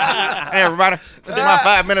 Hey, everybody. This is my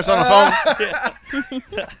 5 minutes on the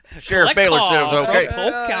phone. Sheriff Collect Baylor call says from okay.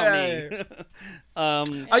 Polk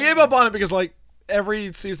County. I gave up on it because like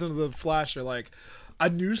every season of the Flash, they're like a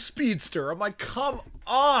new speedster. I'm like, come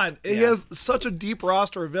on! He has such a deep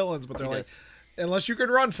roster of villains, but they're like, unless you can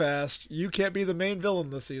run fast, you can't be the main villain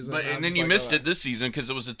this season. But, and then you missed it this season because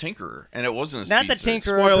it was a Tinkerer, and it wasn't a Not the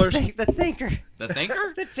speedster. Tinkerer. Spoilers. The Thinker. The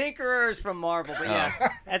Tinker? The Tinkerer is from Marvel, but yeah,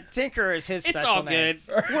 the Tinkerer is his It's special all name.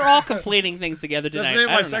 good. We're all conflating things together That's tonight. the name of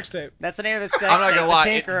I my don't sex know. tape. That's the name of his sex I'm not tape, gonna the lie.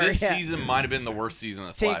 Tinkerer, This yeah. season might have been the worst season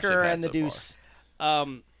of Flash Tinkerer they've had and the so Deuce.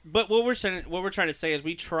 But what we're trying to say is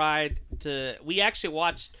we actually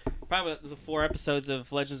watched probably the 4 episodes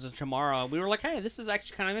of Legends of Tomorrow. We were like, hey, this is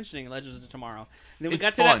actually kind of interesting, Legends of Tomorrow. And then we It's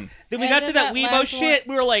got to fun. that. Then we And got then to that that Weibo last shit.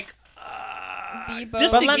 We were like, Bebo,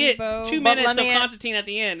 just But to let- get Bebo. 2 But minutes let of me- Constantine at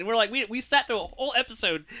the end, and we're like, we sat through a whole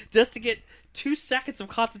episode just to get 2 seconds of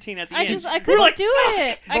Constantine at the I end. just I We couldn't were like, do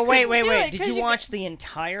it. I But wait, couldn't do it Did 'cause you watch the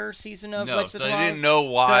entire season of No, Legends so of they Tomorrow? didn't know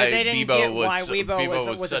why so they didn't Bebo get was why so-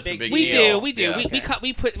 Weibo was such a big We deal. do. Yeah.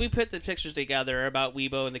 We put the pictures together about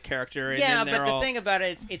Weibo and the character. And Yeah, then but they're the all, thing about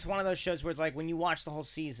it, it's one of those shows where it's like when you watch the whole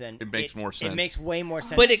season, It makes more sense. It makes way more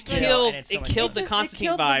sense. But it still, killed and it's so much the better. Constantine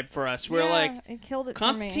killed the- vibe for us. We're like it killed it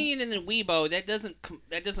Constantine and then Weibo. That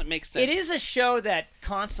doesn't make sense. It is a show that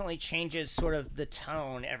constantly changes sort of the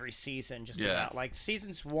tone every season, just Yeah. about. Like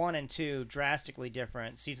seasons 1 and 2 drastically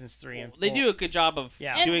different. Seasons 3 and 4. They do a good job of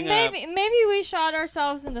Yeah. And doing maybe we shot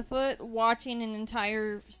ourselves in the foot watching an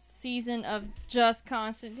entire season of just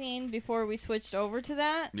Constantine before we switched over to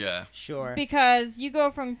that. Yeah. Sure. Because you go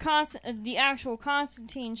from the actual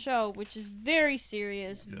Constantine show, which is very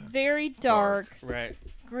serious, very dark, right.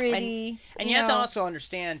 gritty, And you have to know. also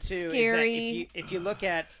understand too is that scary. if you look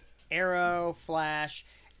at Arrow, Flash,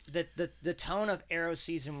 the tone of Arrow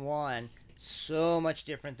season 1 so much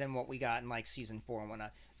different than what we got in like season 4 and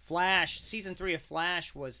whatnot. Flash season 3 of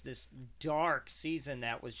Flash was this dark season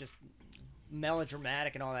that was just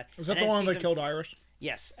melodramatic and all that. Was that And the then one that season- killed Iris?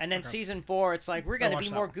 Yes, and then season 4, it's like we're going to watched be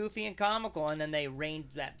that more one. goofy and comical, and then they reined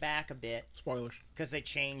that back a bit Spoilers. because they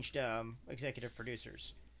changed executive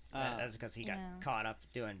producers. That's because he got Yeah. caught up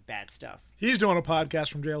doing bad stuff, He's doing a podcast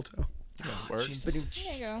from jail too. Word. There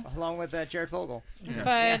you go. along with Jared Fogle.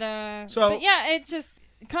 But yeah, it just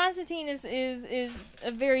Constantine is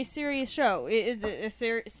a very serious show. It is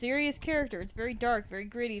a serious character. It's very dark, very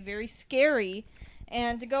gritty, very scary.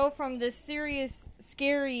 And to go from this serious,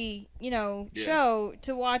 scary, show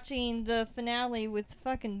to watching the finale with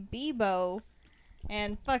fucking Bebo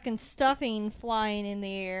and fucking stuffing flying in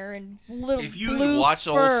the air and little If you blue had watched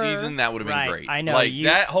the whole fur. season, that would have been Right, great. I know, Like you-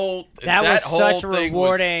 that whole that was whole such a thing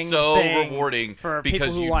rewarding was so thing rewarding for people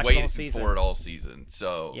because who you watched the whole waited season. for it all season.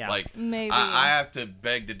 So Yeah. like Maybe. I have to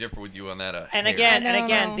beg to differ with you on that. And hair. again, I don't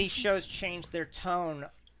know. these shows change their tone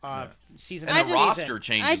season and by the I just- roster I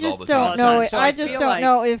changes all just the don't time. know. So I I just feel don't like-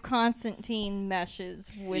 know if Constantine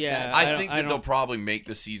meshes with Yeah. that. I I think don't- that they'll probably make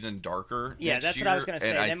the season darker. Yeah, next that's year, what I was gonna say.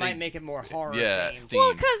 and I They might think- make it more horror Yeah, themed.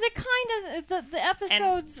 Well, themed. because it kind of the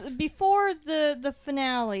episodes before the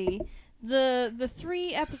finale, the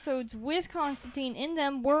 3 episodes with Constantine in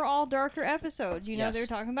them were all darker episodes. You know, Yes. they were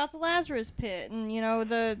talking about the Lazarus Pit and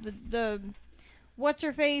the what's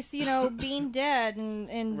her face, being dead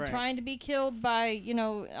and Right. trying to be killed by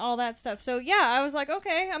all that stuff. So yeah, I was like,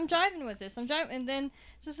 okay, I'm jiving with this. And then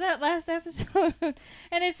just that last episode,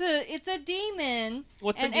 and it's a demon.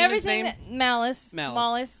 What's the and demon's everything name? that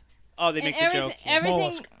Malice. Oh, they And make the joke. everything,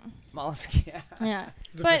 Mollusk. Mollusk, yeah. yeah.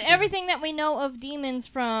 It's a But fish name. everything that we know of demons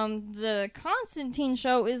from the Constantine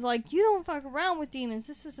show is like, you don't fuck around with demons.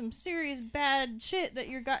 This is some serious bad shit that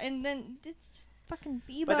you're got. And then it's just fucking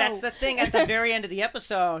Bebo. But that's the thing. At the very end of the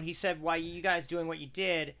episode, he said, "Why you guys doing what you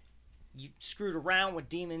did? You screwed around with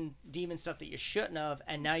demon stuff that you shouldn't have,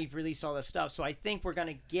 and now you've released all this stuff. So I think we're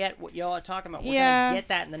gonna get what y'all are talking about. We're Yeah. gonna get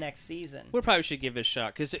that in the next season. We probably should give it a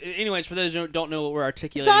shot because, anyways, for those who don't know what we're It's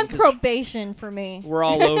articulating, on 'cause probation for me. we're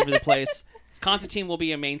all over the place. Constantine will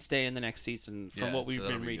be a mainstay in the next season, from Yeah, what we've so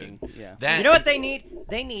that'll been be reading. good. Yeah. That, You know what they need?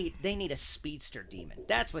 They need a speedster demon.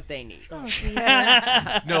 That's what they need. Oh, Jesus.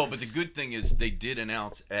 No, but the good thing is they did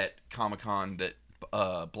announce at Comic-Con that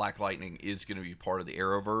Black Lightning is going to be part of the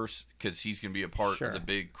Arrowverse because he's going to be a part Sure. of the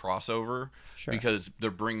big crossover because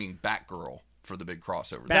they're bringing Batgirl for the big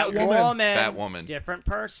crossover. this year. Batwoman. Different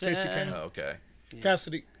person. Casey Kane. Oh, okay.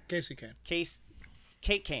 Casey Kane.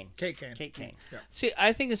 Kate Kane. Kate Kane. Kate Kane. Yeah. See,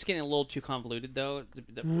 I think it's getting a little too convoluted, though.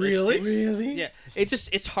 Really? Yeah.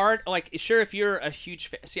 It's hard. Like, sure, if you're a huge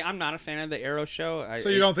fan. See, I'm not a fan of the Arrow show. So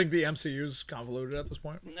you don't think the MCU's convoluted at this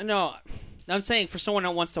point? No, I'm saying for someone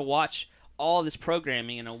that wants to watch all this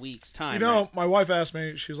programming in a week's time. You know, right? my wife asked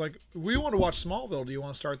me, she's like, we want to watch Smallville. Do you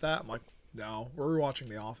want to start that? I'm like, no, we're rewatching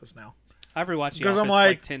The Office now. I've rewatched The Because Office I'm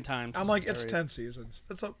like 10 times. I'm like, it's already. 10 seasons.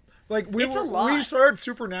 It's a lot. We started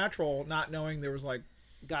Supernatural not knowing there was like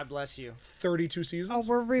God bless you. 32 seasons. Oh,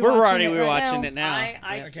 we're rewatching We're already it right rewatching now. it now.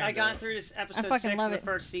 I can't got do it. through this episode fucking 6 love of the it.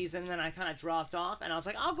 first season, then I kind of dropped off, and I was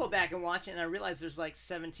like, I'll go back and watch it, and I realized there's like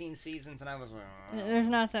 17 seasons, and I was like, There's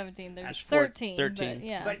not 17. There's That's 13. 13. But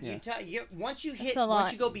yeah. But Yeah. once you a lot.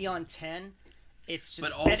 once you go beyond 10, it's just.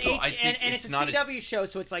 But also, and I think and it's it's a not as- CW show,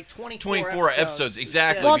 so it's like 24 episodes,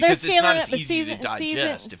 exactly. well, they're because it's scaling not it, as but easy to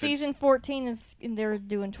digest if it's- season 14 is they're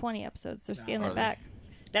doing 20 episodes. They're scaling Are it they? back.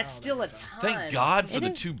 That's still a ton. Thank God for It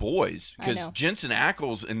the is. two boys, I because know. Jensen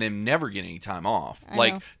Ackles and them never get any time off. I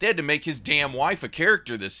Like know. they had to make his damn wife a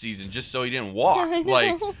character this season just so he didn't walk. I know.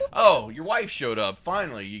 Like, oh, your wife showed up.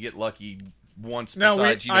 Finally, you get lucky once. No,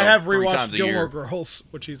 besides, I have 3 rewatched times a Gilmore year. Girls,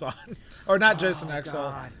 which he's on, or not Jason X.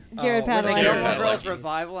 Jared When the Padalecki. Jared Gilmore Girls Padalecki.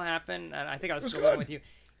 revival happened, and I think I was It was still living good. with you.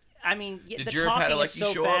 I mean, Did the Jared talking Padalecki is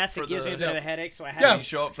so show up fast for it gives me a the- bit of a headache, so I had Yeah, to. You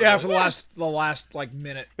show up for yeah, the- for the last like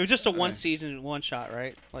minute. It was just a one season, one shot,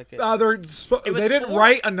 right? Like Uh, They was didn't 4.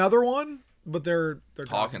 write another one, but they're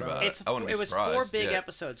Talking about it. I wouldn't be It was surprised. 4 big Yeah.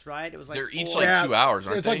 episodes, right? It was like They're each 4. like 2 hours,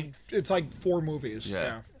 aren't they? It's like 4 movies.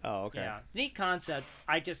 Yeah. Oh, okay. Yeah, neat concept.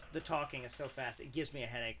 The talking is so fast, it gives me a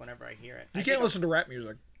headache whenever I hear it. You I can't think listen to rap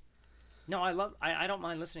music. No, I don't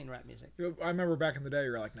mind listening to rap music. I remember back in the day,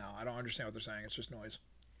 you were like, no, I don't understand what they're saying. It's just noise.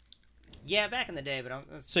 Yeah, back in the day,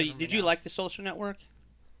 but So, did you like the Social Network?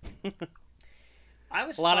 I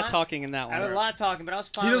was A lot of fine- talking in that one. I had a lot of talking, but I was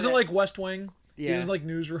fine. He doesn't with it. like West Wing. He Yeah. doesn't like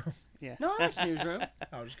Newsroom. Yeah. No, that's newsroom.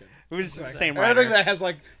 I was just kidding. It was the Like, same Anything writer. that has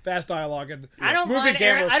like fast dialogue and I don't moving mind.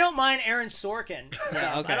 cameras. I don't mind Aaron Sorkin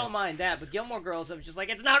stuff. okay. I don't mind that. But Gilmore Girls, I was just like,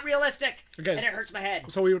 it's not realistic, Okay, and it hurts my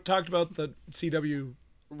head. So we talked about the CW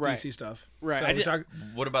Right. DC stuff. Right. So I we did- talked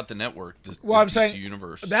What about the network? The I'm DC saying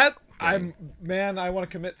universe. that thing? I want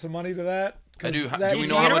to commit some money to that. I do. 'cause Do we that-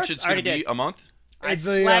 know how Universe? much it's I going already to be did. a month? I It's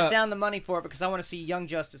the, slapped down the money for it because I want to see Young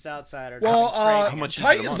Justice Outsider. Well, How much is it a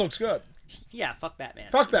Titans month? looks good. Yeah, fuck Batman.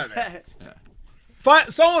 Fuck Batman.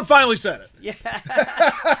 Someone finally said it. Yeah.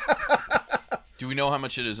 Do we know how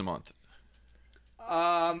much it is a month?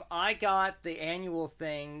 I got the annual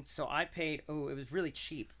thing, so I paid. Oh, it was really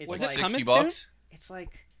cheap. It's Was like it $60 coming bucks? it's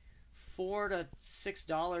like $4 to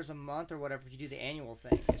 $6 a month or whatever if you do the annual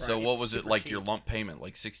thing. So It's what was it super like cheap. your lump payment?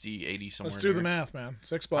 Like 60, 80 somewhere Let's in do the there? math, man.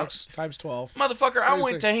 $6 times 12. Motherfucker, I 36.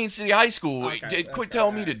 went to Haines City High School. Okay, that's Quit fair.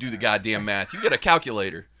 telling me to do the goddamn math. You get a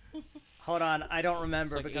calculator. Hold on, I don't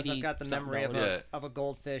remember It's like because I've got the 80-something memory of dollars. a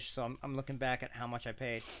goldfish, so I'm looking back at how much I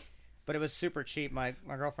paid. But it was super cheap. My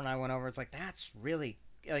girlfriend and I went over. It's like that's really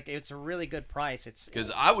it's a really good price. It's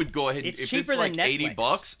Because I would go ahead. It's If cheaper it's like than $80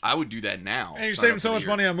 Netflix. I would do that now. And you're Sign saving up so for much the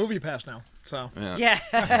money on Movie Pass now. So year. yeah.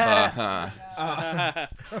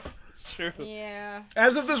 It's true. Yeah.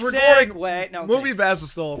 as of this recording, Segue. No, Movie Pass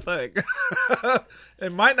is still a thing.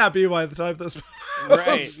 It might not be by the time this.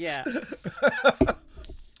 Right. Yeah.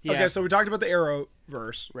 Yeah. Okay, so we talked about the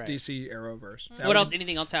Arrowverse, Right. DC Arrowverse. Now What we- else?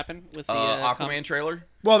 Anything else happened with the Aquaman trailer?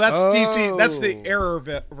 Well, that's DC. That's the Oh.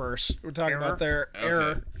 Errorverse. We're talking about their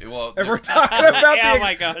error. Okay. Well, If we're there, talking about Yeah, the oh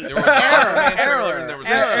my god. there was an Aquaman trailer Error. and there was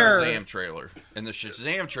Error. a Shazam trailer. And the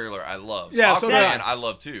Shazam trailer I love. Yeah, so Aquaman did I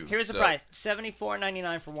love too. Here's the So- price: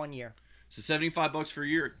 $74.99 for 1 year. So $75 for a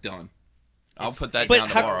year, done. I'll put that But down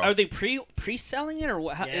how, tomorrow. are they pre-selling it or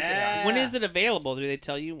what? How, is Yeah. it, when is it available? Do they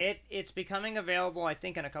tell you? It's becoming available, I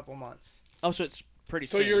think, in a couple months. Oh, so it's pretty.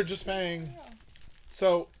 So soon. you're just paying.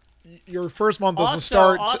 So your first month doesn't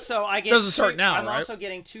Also, start. I get doesn't start two- now, I'm right? also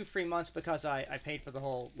getting 2 free months because I paid for the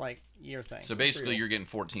whole year thing. So basically, you're getting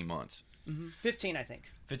 14 months. 15, I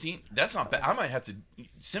think. 15? That's not bad. I might have to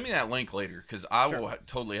send me that link later because I will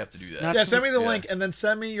totally have to do that. Not- Yeah, send me the Yeah. link and then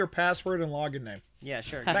send me your password and login name. Yeah,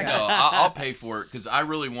 sure. No, I'll pay for it because I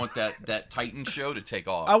really want that Titan show to take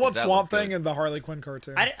off. I 'cause want that Swamp looked Thing good. and the Harley Quinn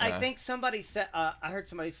cartoon. I think somebody said. I heard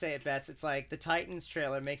somebody say it best. It's like the Titans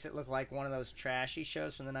trailer makes it look like one of those trashy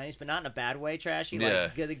shows from the '90s, but not in a bad way. Trashy,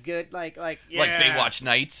 Yeah. like good, like Like yeah. Baywatch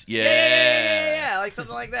Nights. Yeah, like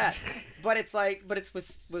something like that. But it's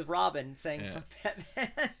with Robin saying Yeah. "Fuck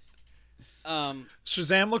Batman."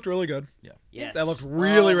 Shazam looked really good. Yes, That looked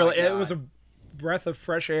really, Oh my really. It God. was a breath of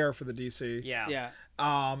fresh air for the DC. Yeah. Yeah.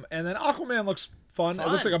 And then Aquaman looks fun. It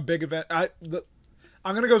looks Fun. like a big event.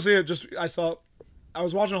 I'm gonna go see it. I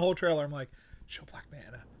was watching the whole trailer. I'm like, show Black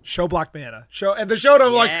Manta. And they showed him.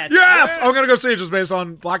 I'm like, Yes, yes! yes! I'm gonna go see it just based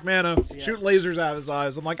on Black Manta shooting lasers out of his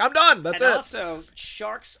eyes. I'm like, I'm done. That's And it. also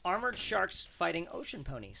armored sharks fighting ocean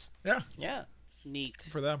ponies. Yeah, Yeah. Neat.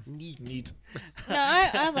 for them. Neat. No,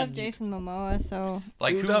 I love Jason Momoa, so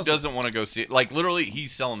Like Who who doesn't? doesn't want to go see it? Like literally,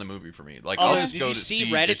 he's selling the movie for me. Like Oh, I'll did just go you to see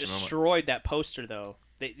see Reddit Jason Momoa. destroyed that poster though?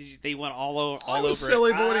 They went all I over was silly,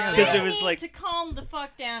 it. but what are you gonna Because do? it was need like- to calm the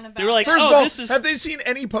fuck down about. They were like, First oh, of all, this is. have they seen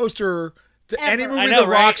any poster to any Ever. movie I know, The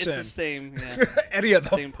right? Rock's It's in? the same. Yeah, Any of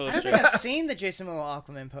them same I don't think poster. I've seen the Jason Momoa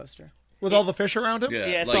Aquaman poster. with all the fish around him. Yeah,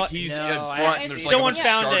 Yeah, it's like all- he's No, in I front, haven't and there's seen like a Someone bunch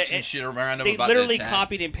found of sharks it, and shit around him. They about literally to attack.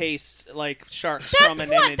 copied and pasted like sharks That's from an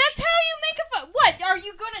what. image. That's how you make a. What are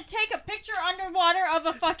you gonna take a picture underwater of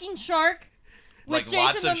a fucking shark? With Like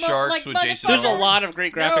lots Jason of Momoa, sharks like with Jason There's a Momoa. lot of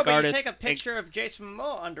great graphic no, but artists. you take a picture of Jason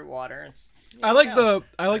Momoa underwater. I like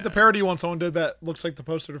the parody one someone did that looks like the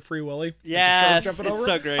poster to Free Willy. It's a shark Yes, jumping it's over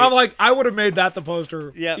so it. great. I'm like, I would have made that the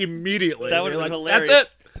poster Yep. immediately. That would've Be been like, hilarious. That's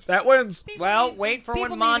it. That wins. People Well, need- wait for people when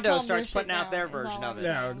need to Mondo calm starts their putting shit out their down, is version all of I'm it.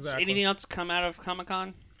 Yeah, saying. exactly. Anything else come out of Comic Con?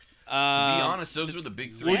 To be honest, those were the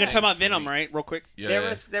big three. We're gonna things talk about for Venom, me. right? Real quick. Yeah.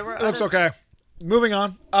 There were It looks other- okay. Moving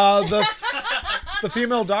on. The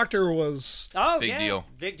female doctor was Oh, Big yeah. deal.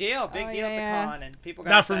 Big deal. Big Oh, deal at yeah. the con, and people got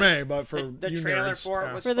not for excited. me, but for The you trailer nerds. for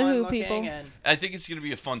Yeah. it was For the fun Who looking, people. and I think it's gonna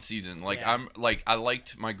be a fun season. Like Yeah. I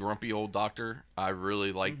liked my grumpy old doctor. I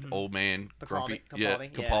really liked old man grumpy. Capaldi. Yeah,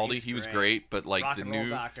 Capaldi. He was great. But like Rock the and roll new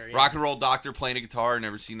doctor, yeah. rock and roll doctor playing a guitar,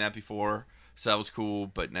 never seen that before. So that was cool.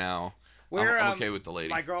 But now I'm okay with the lady.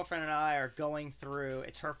 My girlfriend and I are going through.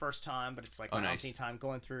 It's her first time, but it's like Oh, my nice. umpteenth time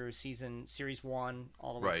going through series 1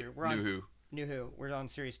 all the way Right. through. We're on New Who. New Who. We're on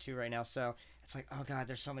series 2 right now, so it's like, oh god,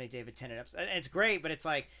 there's so many David Tennant episodes. And it's great, but it's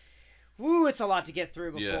like, woo, it's a lot to get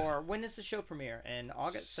through before. Yeah. When does the show premiere? In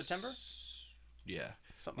August, September? Yeah.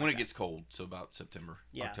 Something When like it that. gets cold, so about September,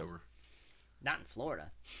 Yeah. October. Not in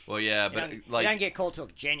Florida. Well, yeah, It but doesn't- it like doesn't get cold till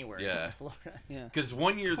January. Yeah. in Florida. because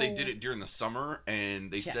one year they did it during the summer,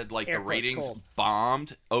 and they Yeah, said like air the quotes ratings cold.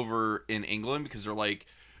 bombed over in England because they're like,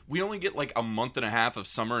 we only get like a month and a half of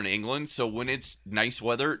summer in England, so when it's nice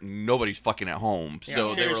weather, nobody's fucking at home.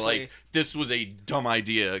 So they were Seriously. like, this was a dumb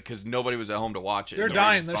idea because nobody was at home to watch it. They're The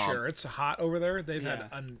dying ratings this bombed. year. It's hot over there. They've Yeah.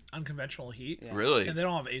 had unconventional heat, Really? and they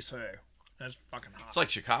don't have AC. That's fucking hot. It's like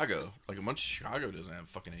Chicago. Like a bunch of Chicago doesn't have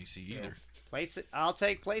fucking AC either. I'll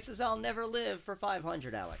take places I'll never live for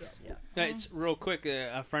 500, Alex. Yeah. No, it's real quick.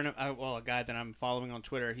 A friend of, a guy that I'm following on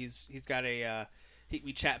Twitter. He's got a.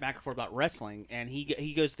 We chat back and forth about wrestling, and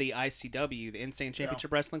he goes to the ICW, the Insane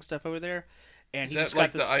Championship Wrestling stuff over there, and Is he that just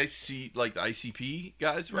like got this. the ICP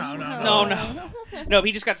guys? No, wrestling? no, No, no,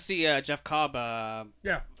 he just got to see Jeff Cobb.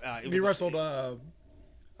 yeah. It He was- wrestled.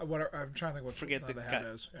 What I'm trying to think what Forget the the guy. head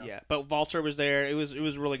is. Yeah, but Walter was there. It was a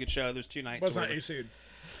really good show. There's 2 nights. But it's or not whatever. AC.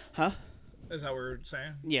 Huh? Is that what we're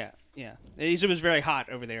saying? Yeah. It was very hot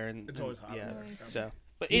over there, and It's always hot Yeah. over there. So,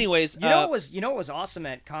 but anyways, You know what was awesome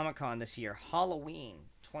at Comic-Con this year? Halloween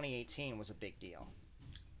 2018 was a big deal.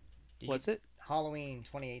 what's it? Halloween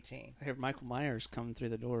 2018. I hear Michael Myers coming through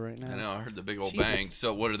the door right now. I know. I heard the big old Jesus. bang.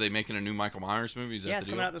 So what are they making a new Michael Myers movie? Is that Yeah, the it's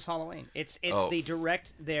deal? coming out this Halloween. It's Oh. the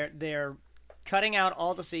direct. They're cutting out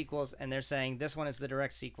all the sequels, and they're saying this one is the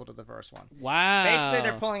direct sequel to the first one. Wow. Basically,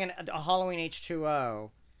 they're pulling a Halloween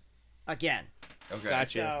H2O again. Okay.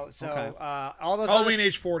 Gotcha. So Okay. all those Halloween other,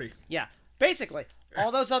 age 40. yeah, basically all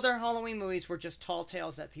those other Halloween movies were just tall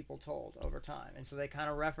tales that people told over time, and so they kind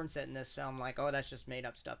of reference it in this film, like, oh, that's just made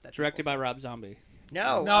up stuff. That Directed by people Rob Zombie. say.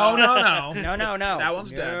 No, No. no. That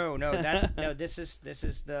one's dead. No, that's no. This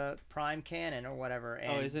is the prime canon or whatever.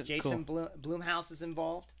 And is it? Jason Blumhouse is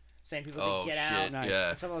involved. Same people Oh that Get shit! Out. Nice. Yeah.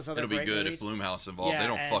 And some of those other It'll be great good movies. if Blumhouse involved. Yeah, They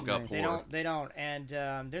don't and fuck up They horror. don't.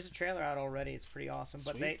 And there's a trailer out already. It's pretty awesome.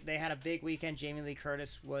 But Sweet. they had a big weekend. Jamie Lee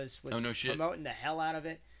Curtis was Oh, no shit. promoting the hell out of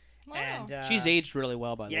it. Wow. And She's aged really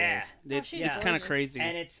well, by the yeah. way. It's she's it's kind of gorgeous. crazy.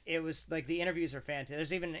 And it was like the interviews are fantastic.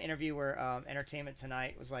 There's even an interview where Entertainment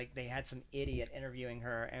Tonight was like they had some idiot interviewing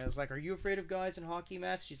her, and it was like, "Are you afraid of guys in hockey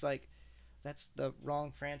masks?" She's like, "That's the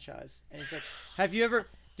wrong franchise." And he's like, "Have you ever?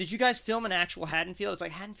 Did you guys film an actual Haddonfield?" It's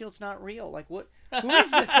like Haddonfield's not real. Like what? Who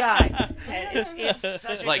is this guy? And it's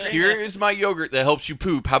such a Like, great here is my yogurt that helps you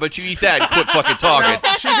poop. How about you eat that and quit fucking talking?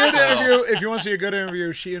 She did interview. If you want to see a good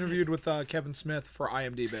interview, she interviewed with Kevin Smith for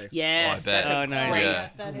IMDb. Yes, Oh, I bet. that's a Oh, nice. great, Yeah.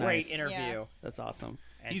 That is- great yeah. interview. That's awesome.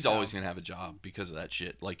 And He's so- always going to have a job because of that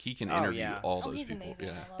shit. Like, he can Oh, interview yeah. all Oh, those he's people. amazing.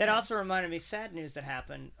 Yeah. I love That him. also reminded me, sad news that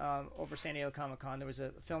happened over San Diego Comic-Con. There was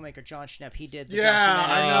a filmmaker, John Schnepp. He did the Yeah,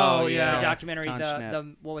 documentary. I know. Oh, yeah. The documentary, John Schnepp.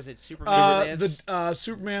 the what was it? Superman Lives. The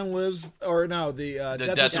Superman Lives, or no, the The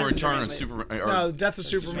Death Death of and Return of Superman. Superman. No, the Death of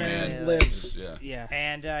Superman Superman Lives. Yeah. Yeah.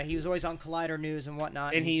 And he was always on Collider News and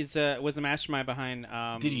whatnot. And he's was the mastermind behind.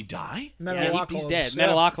 Did he die? Yeah, he's dead. Yeah.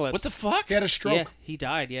 Metalocalypse. What the fuck? He had a stroke. Yeah, he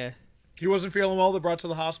died. Yeah. He wasn't feeling well. They brought to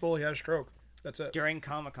the hospital. He had a stroke. That's it. during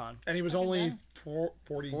Comic-Con. And he was only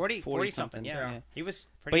 40. 40 something, something, yeah. yeah. He was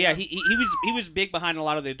pretty But yeah, young. he was big behind a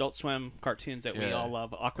lot of the Adult Swim cartoons that we Yeah. all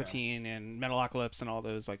love, Aqua Teen and Metalocalypse and all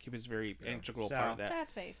those. Like he was very integral So- part of that. Sad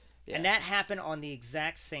face. Yeah. And that happened on the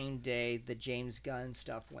exact same day the James Gunn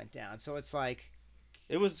stuff went down. So it's like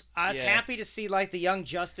It was. I was yeah. happy to see like the Young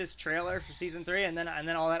Justice trailer for season 3, and then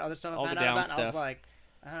all that other stuff I All found the out down about. And I was stuff. like,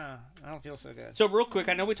 I don't feel so good. So real quick,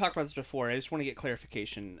 I know we talked about this before. I just want to get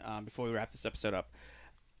clarification before we wrap this episode up.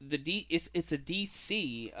 It's a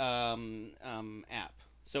DC app,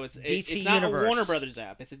 so it's DC not Universe. a Warner Brothers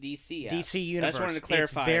app. It's a DC app. DC I Universe. just wanted to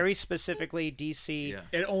clarify. It's very specifically DC. Yeah.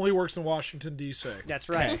 It only works in Washington, D.C. That's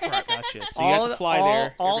Okay, right. gotcha. So you have to fly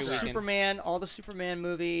there all every weekend. Superman, all the Superman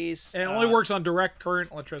movies. And it only works on direct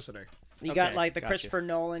current electricity. You got Okay, like the gotcha. Christopher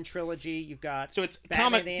Nolan trilogy. You've got So it's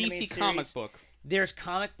Batman the DC Animated comic Series. book. There's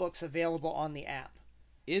comic books available on the app.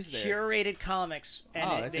 Is there? Curated comics. And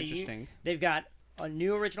Oh, that's interesting. They've got a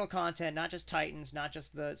new original content, not just Titans, not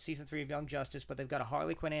just the season 3 of Young Justice, but they've got a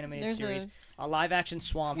Harley Quinn animated There's series, a live action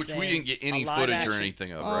Swamp Which Thing, we didn't get any a live footage action, or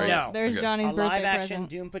anything of, Oh, right? No. there's Okay. Johnny's a birthday live action present.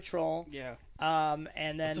 Doom Patrol. Yeah. And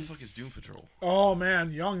What then the fuck is Doom Patrol? Oh,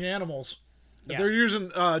 man. Young Animals. If Yeah. they're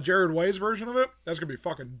using Jared Way's version of it, that's going to be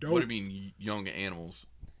fucking dope. What do you mean, young animals?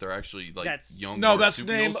 They're actually like That's- young. No, that's the superheroes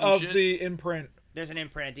name and of shit? the imprint. there's an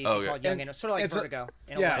imprint at DC Oh, okay. called Young And Animals, sort of like it's a- Vertigo.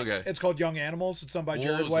 In Yeah, a way. Okay. it's called Young Animals. It's done by What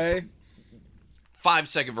Jared was Way.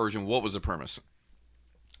 5-second version. What was the premise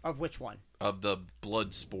Of which one? of the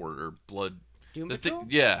blood sport or blood? Doom the Patrol?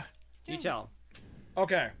 yeah. You tell.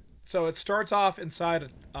 Okay, so it starts off inside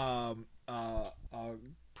a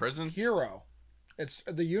Prison. hero. It's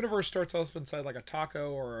the universe starts off inside like a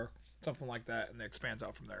taco or something like that, and it expands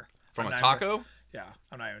out from there. From I'm a not even- taco? Yeah,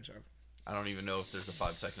 I'm not even joking. I don't even know if there's a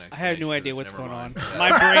 5-second. I have no explanation to idea this. what's Never going on. mind. My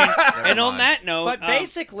brain. And on mind. that note, But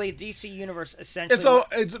basically, DC Universe essentially.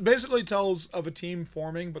 It's basically tells of a team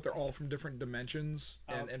forming, but they're all from different dimensions,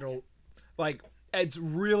 and it'll like it's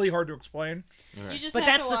really hard to explain. You just But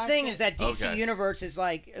have that's to the watch thing it. is that DC Okay. Universe is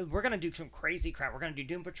like we're gonna do some crazy crap. We're gonna do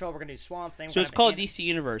Doom Patrol. We're gonna do Swamp Thing. so we're it's gonna called have DC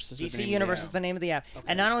Universe. Is what the DC name of the Universe app. is the name of the app.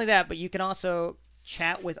 And not only that, but you can also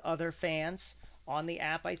chat with other fans on the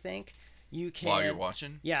app. I think you can. While you're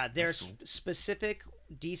watching. Yeah, there's That's cool. specific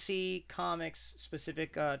DC Comics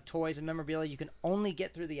specific toys and memorabilia you can only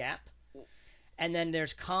get through the app. And then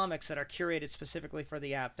there's comics that are curated specifically for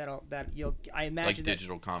the app that you'll I imagine Like that-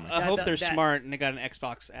 digital comics. I hope that- they're that- smart and they got an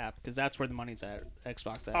Xbox app because that's where the money's at.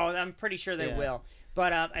 Xbox app. Oh, I'm pretty sure they Yeah. will.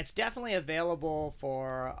 But it's definitely available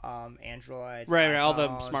for Androids, Right, all the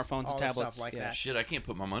iPhones, smartphones and all the tablets, stuff like yeah. that. Shit, I can't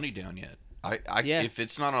put my money down yet. I Yeah. if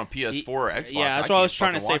it's not on PS4 or Xbox, yeah, that's I what I can't was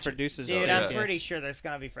trying to fucking say watch for it. Deuces. Dude, Yeah. I'm pretty sure there's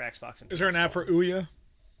gonna be for Xbox and Is there an app PS4. for Ouya?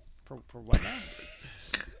 for what now?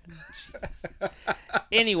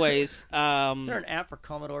 Anyways, Is there an app for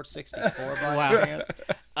Commodore 64? By Wow. any chance?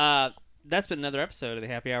 that's been another episode of the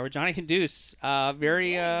Happy Hour. Johnny and Deuce,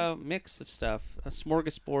 very mix of stuff, a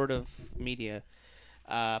smorgasbord of media.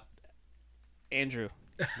 Andrew,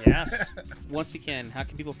 Yes. once again, how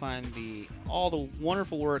can people find all the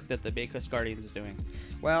wonderful work that the Bay Coast Guardians is doing?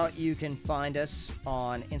 Well, you can find us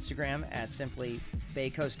on Instagram at simply Bay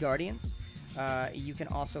Coast Guardians. You can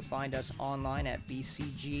also find us online at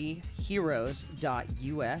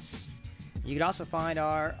bcgheroes.us. You can also find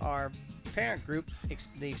our parent group,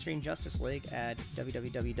 the Extreme Justice League, at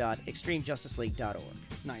www.extremejustice.league.org.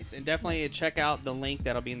 Nice. And definitely check out the link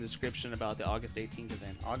that'll be in the description about the August 18th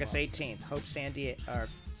event. August 18th. Hope San Diego or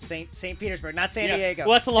St. Petersburg, not San Yeah. Diego.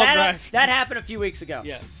 Well, that's a long that, drive. That happened a few weeks ago.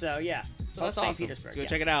 Yeah. So yeah. So Hope that's St. awesome. Petersburg. Go yeah.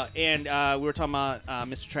 check it out. And we were talking about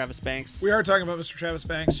Mr. Travis Banks. We are talking about Mr. Travis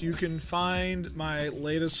Banks. You can find my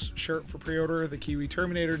latest shirt for pre-order. The Kiwi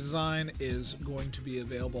Terminator design is going to be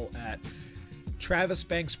available at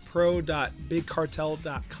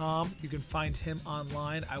travisbankspro.bigcartel.com. You can find him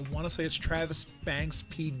online. I want to say it's Travis Banks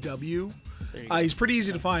PW. There you go. He's pretty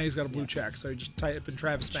easy to find. He's got a blue check, so you just type in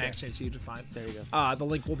Travis Banks and it's easy to find. There you go. The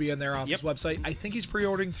link will be in there on Yep. his website. I think he's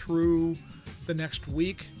pre-ordering through the next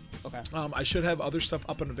week. Okay. I should have other stuff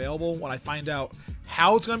up and available. When I find out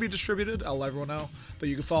how it's going to be distributed, I'll let everyone know. But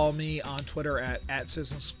you can follow me on Twitter at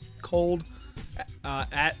 @citizenscold,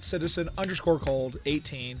 at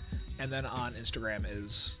citizen_cold18, and then on Instagram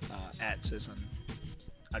is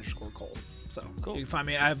 @citizen_cold. So Cool. you can find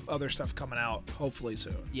me. I have other stuff coming out hopefully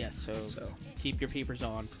soon. Yes, so So keep your peepers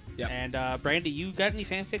on. Yeah. And Brandy, you got any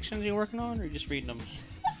fan fictions you're working on, or you just reading them?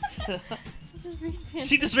 Just read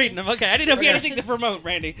She just reading them. Okay, I didn't know if you had anything to promote,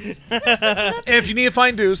 Brandy. and if you need to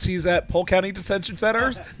find Deuce, he's at Polk County Detention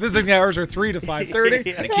Center. Visiting hours are 3 to 5:30.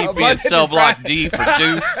 They keep me at cell block D for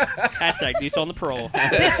Deuce. Hashtag Deuce on the parole.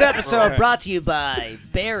 This episode brought to you by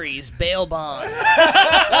Barry's Bail Bonds.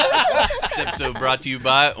 This episode brought to you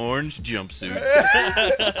by Orange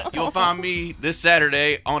Jumpsuits. You'll find me this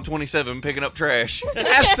Saturday on 27 picking up trash.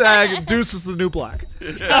 Hashtag Deuce is the new black.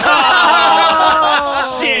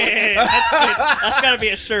 Oh, shit. That's good. That's got to be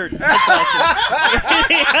a shirt. That's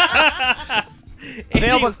awesome.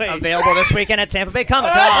 Available this weekend at Tampa Bay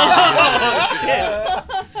Comic Con. Oh, shit.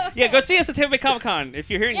 Yeah, go see us at Tampa Bay Comic Con. If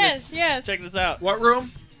you're hearing this, Yes. check this out. What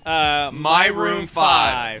room? My Room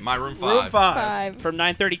 5. My Room 5. Room 5. From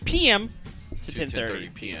 9:30 p.m. to To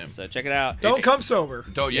 10:30 p.m. So check it out. Don't come sober.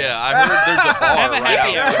 Yeah, I heard there's a bar Have a right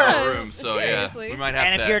happy out hour. in the room, so Seriously. yeah, we might have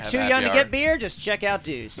And to if you're have too happy young to hour. get beer, just check out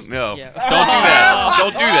Deuce. No, Yeah. don't do that.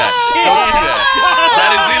 Don't do that. Don't do that.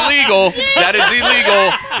 That is illegal. That is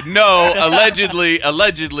illegal. No,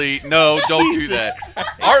 allegedly, no, don't do that.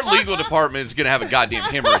 Our legal department is gonna have a goddamn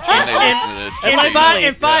hemorrhage when they listen to this. just so you know.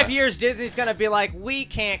 In five Yeah. years, Disney's going to be like, we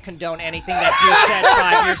can't condone anything that Deuce said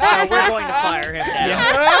 5 years ago. We're going to fire him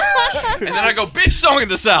now. And then I go, bitch song in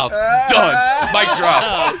the South. Done. Mic drop.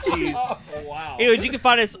 Oh, jeez. Wow. Anyways, you can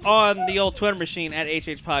find us on the old Twitter machine at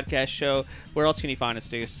HH Podcast Show. Where else can you find us,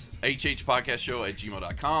 Deuce?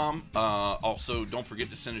 hhpodcastshow@gmail.com. Also, don't forget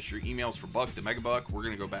to send us your emails for Buck the Megabuck. We're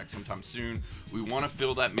going to go back sometime soon. We want to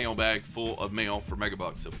fill that mailbag full of mail for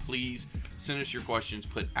Megabuck. So please send us your questions.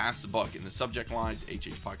 Put Ask the Buck in the subject line to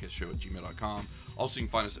hhpodcastshow@gmail.com. Also, you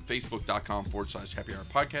can find us at facebook.com/Happy Hour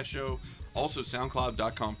Podcast Show. Also,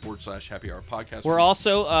 soundcloud.com/Happy Hour Podcast. We're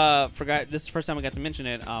also forgot this is the first time I got to mention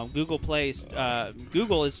it. Google Play,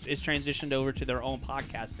 Google is transitioned over to their own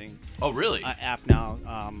podcasting Oh, really? app now.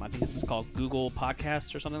 I think this is called Google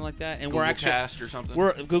Podcasts or something like that. And Google we're actually Cast or something?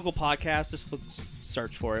 we're Google Podcasts. Just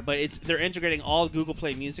search for it, but they're integrating all Google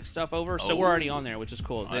Play Music stuff over, so we're already on there, which is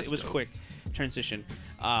cool. Oh, that's It was dope. quick transition.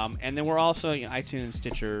 And then we're also iTunes,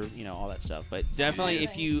 Stitcher, all that stuff. But definitely,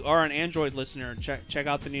 if you are an Android listener, check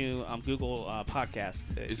out the new Google podcast.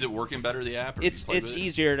 Is it working better, the app? Or It's you played with it?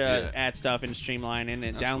 easier to Yeah. add stuff and streamline, and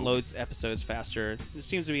it That's cool. downloads episodes faster. It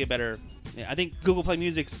seems to be a better. I think Google Play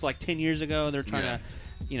Music's like 10 years ago. They're trying Yeah. to,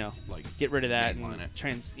 Like, get rid of that mainline and it.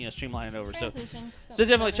 streamline it over. Transition to So something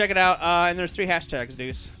definitely better. check it out. And there's 3 hashtags,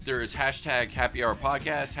 Deuce. There is hashtag Happy Hour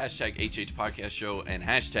Podcast, hashtag HH Podcast Show, and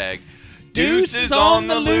hashtag Deuces Deuces on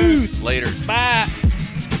the Loose. Later. Bye.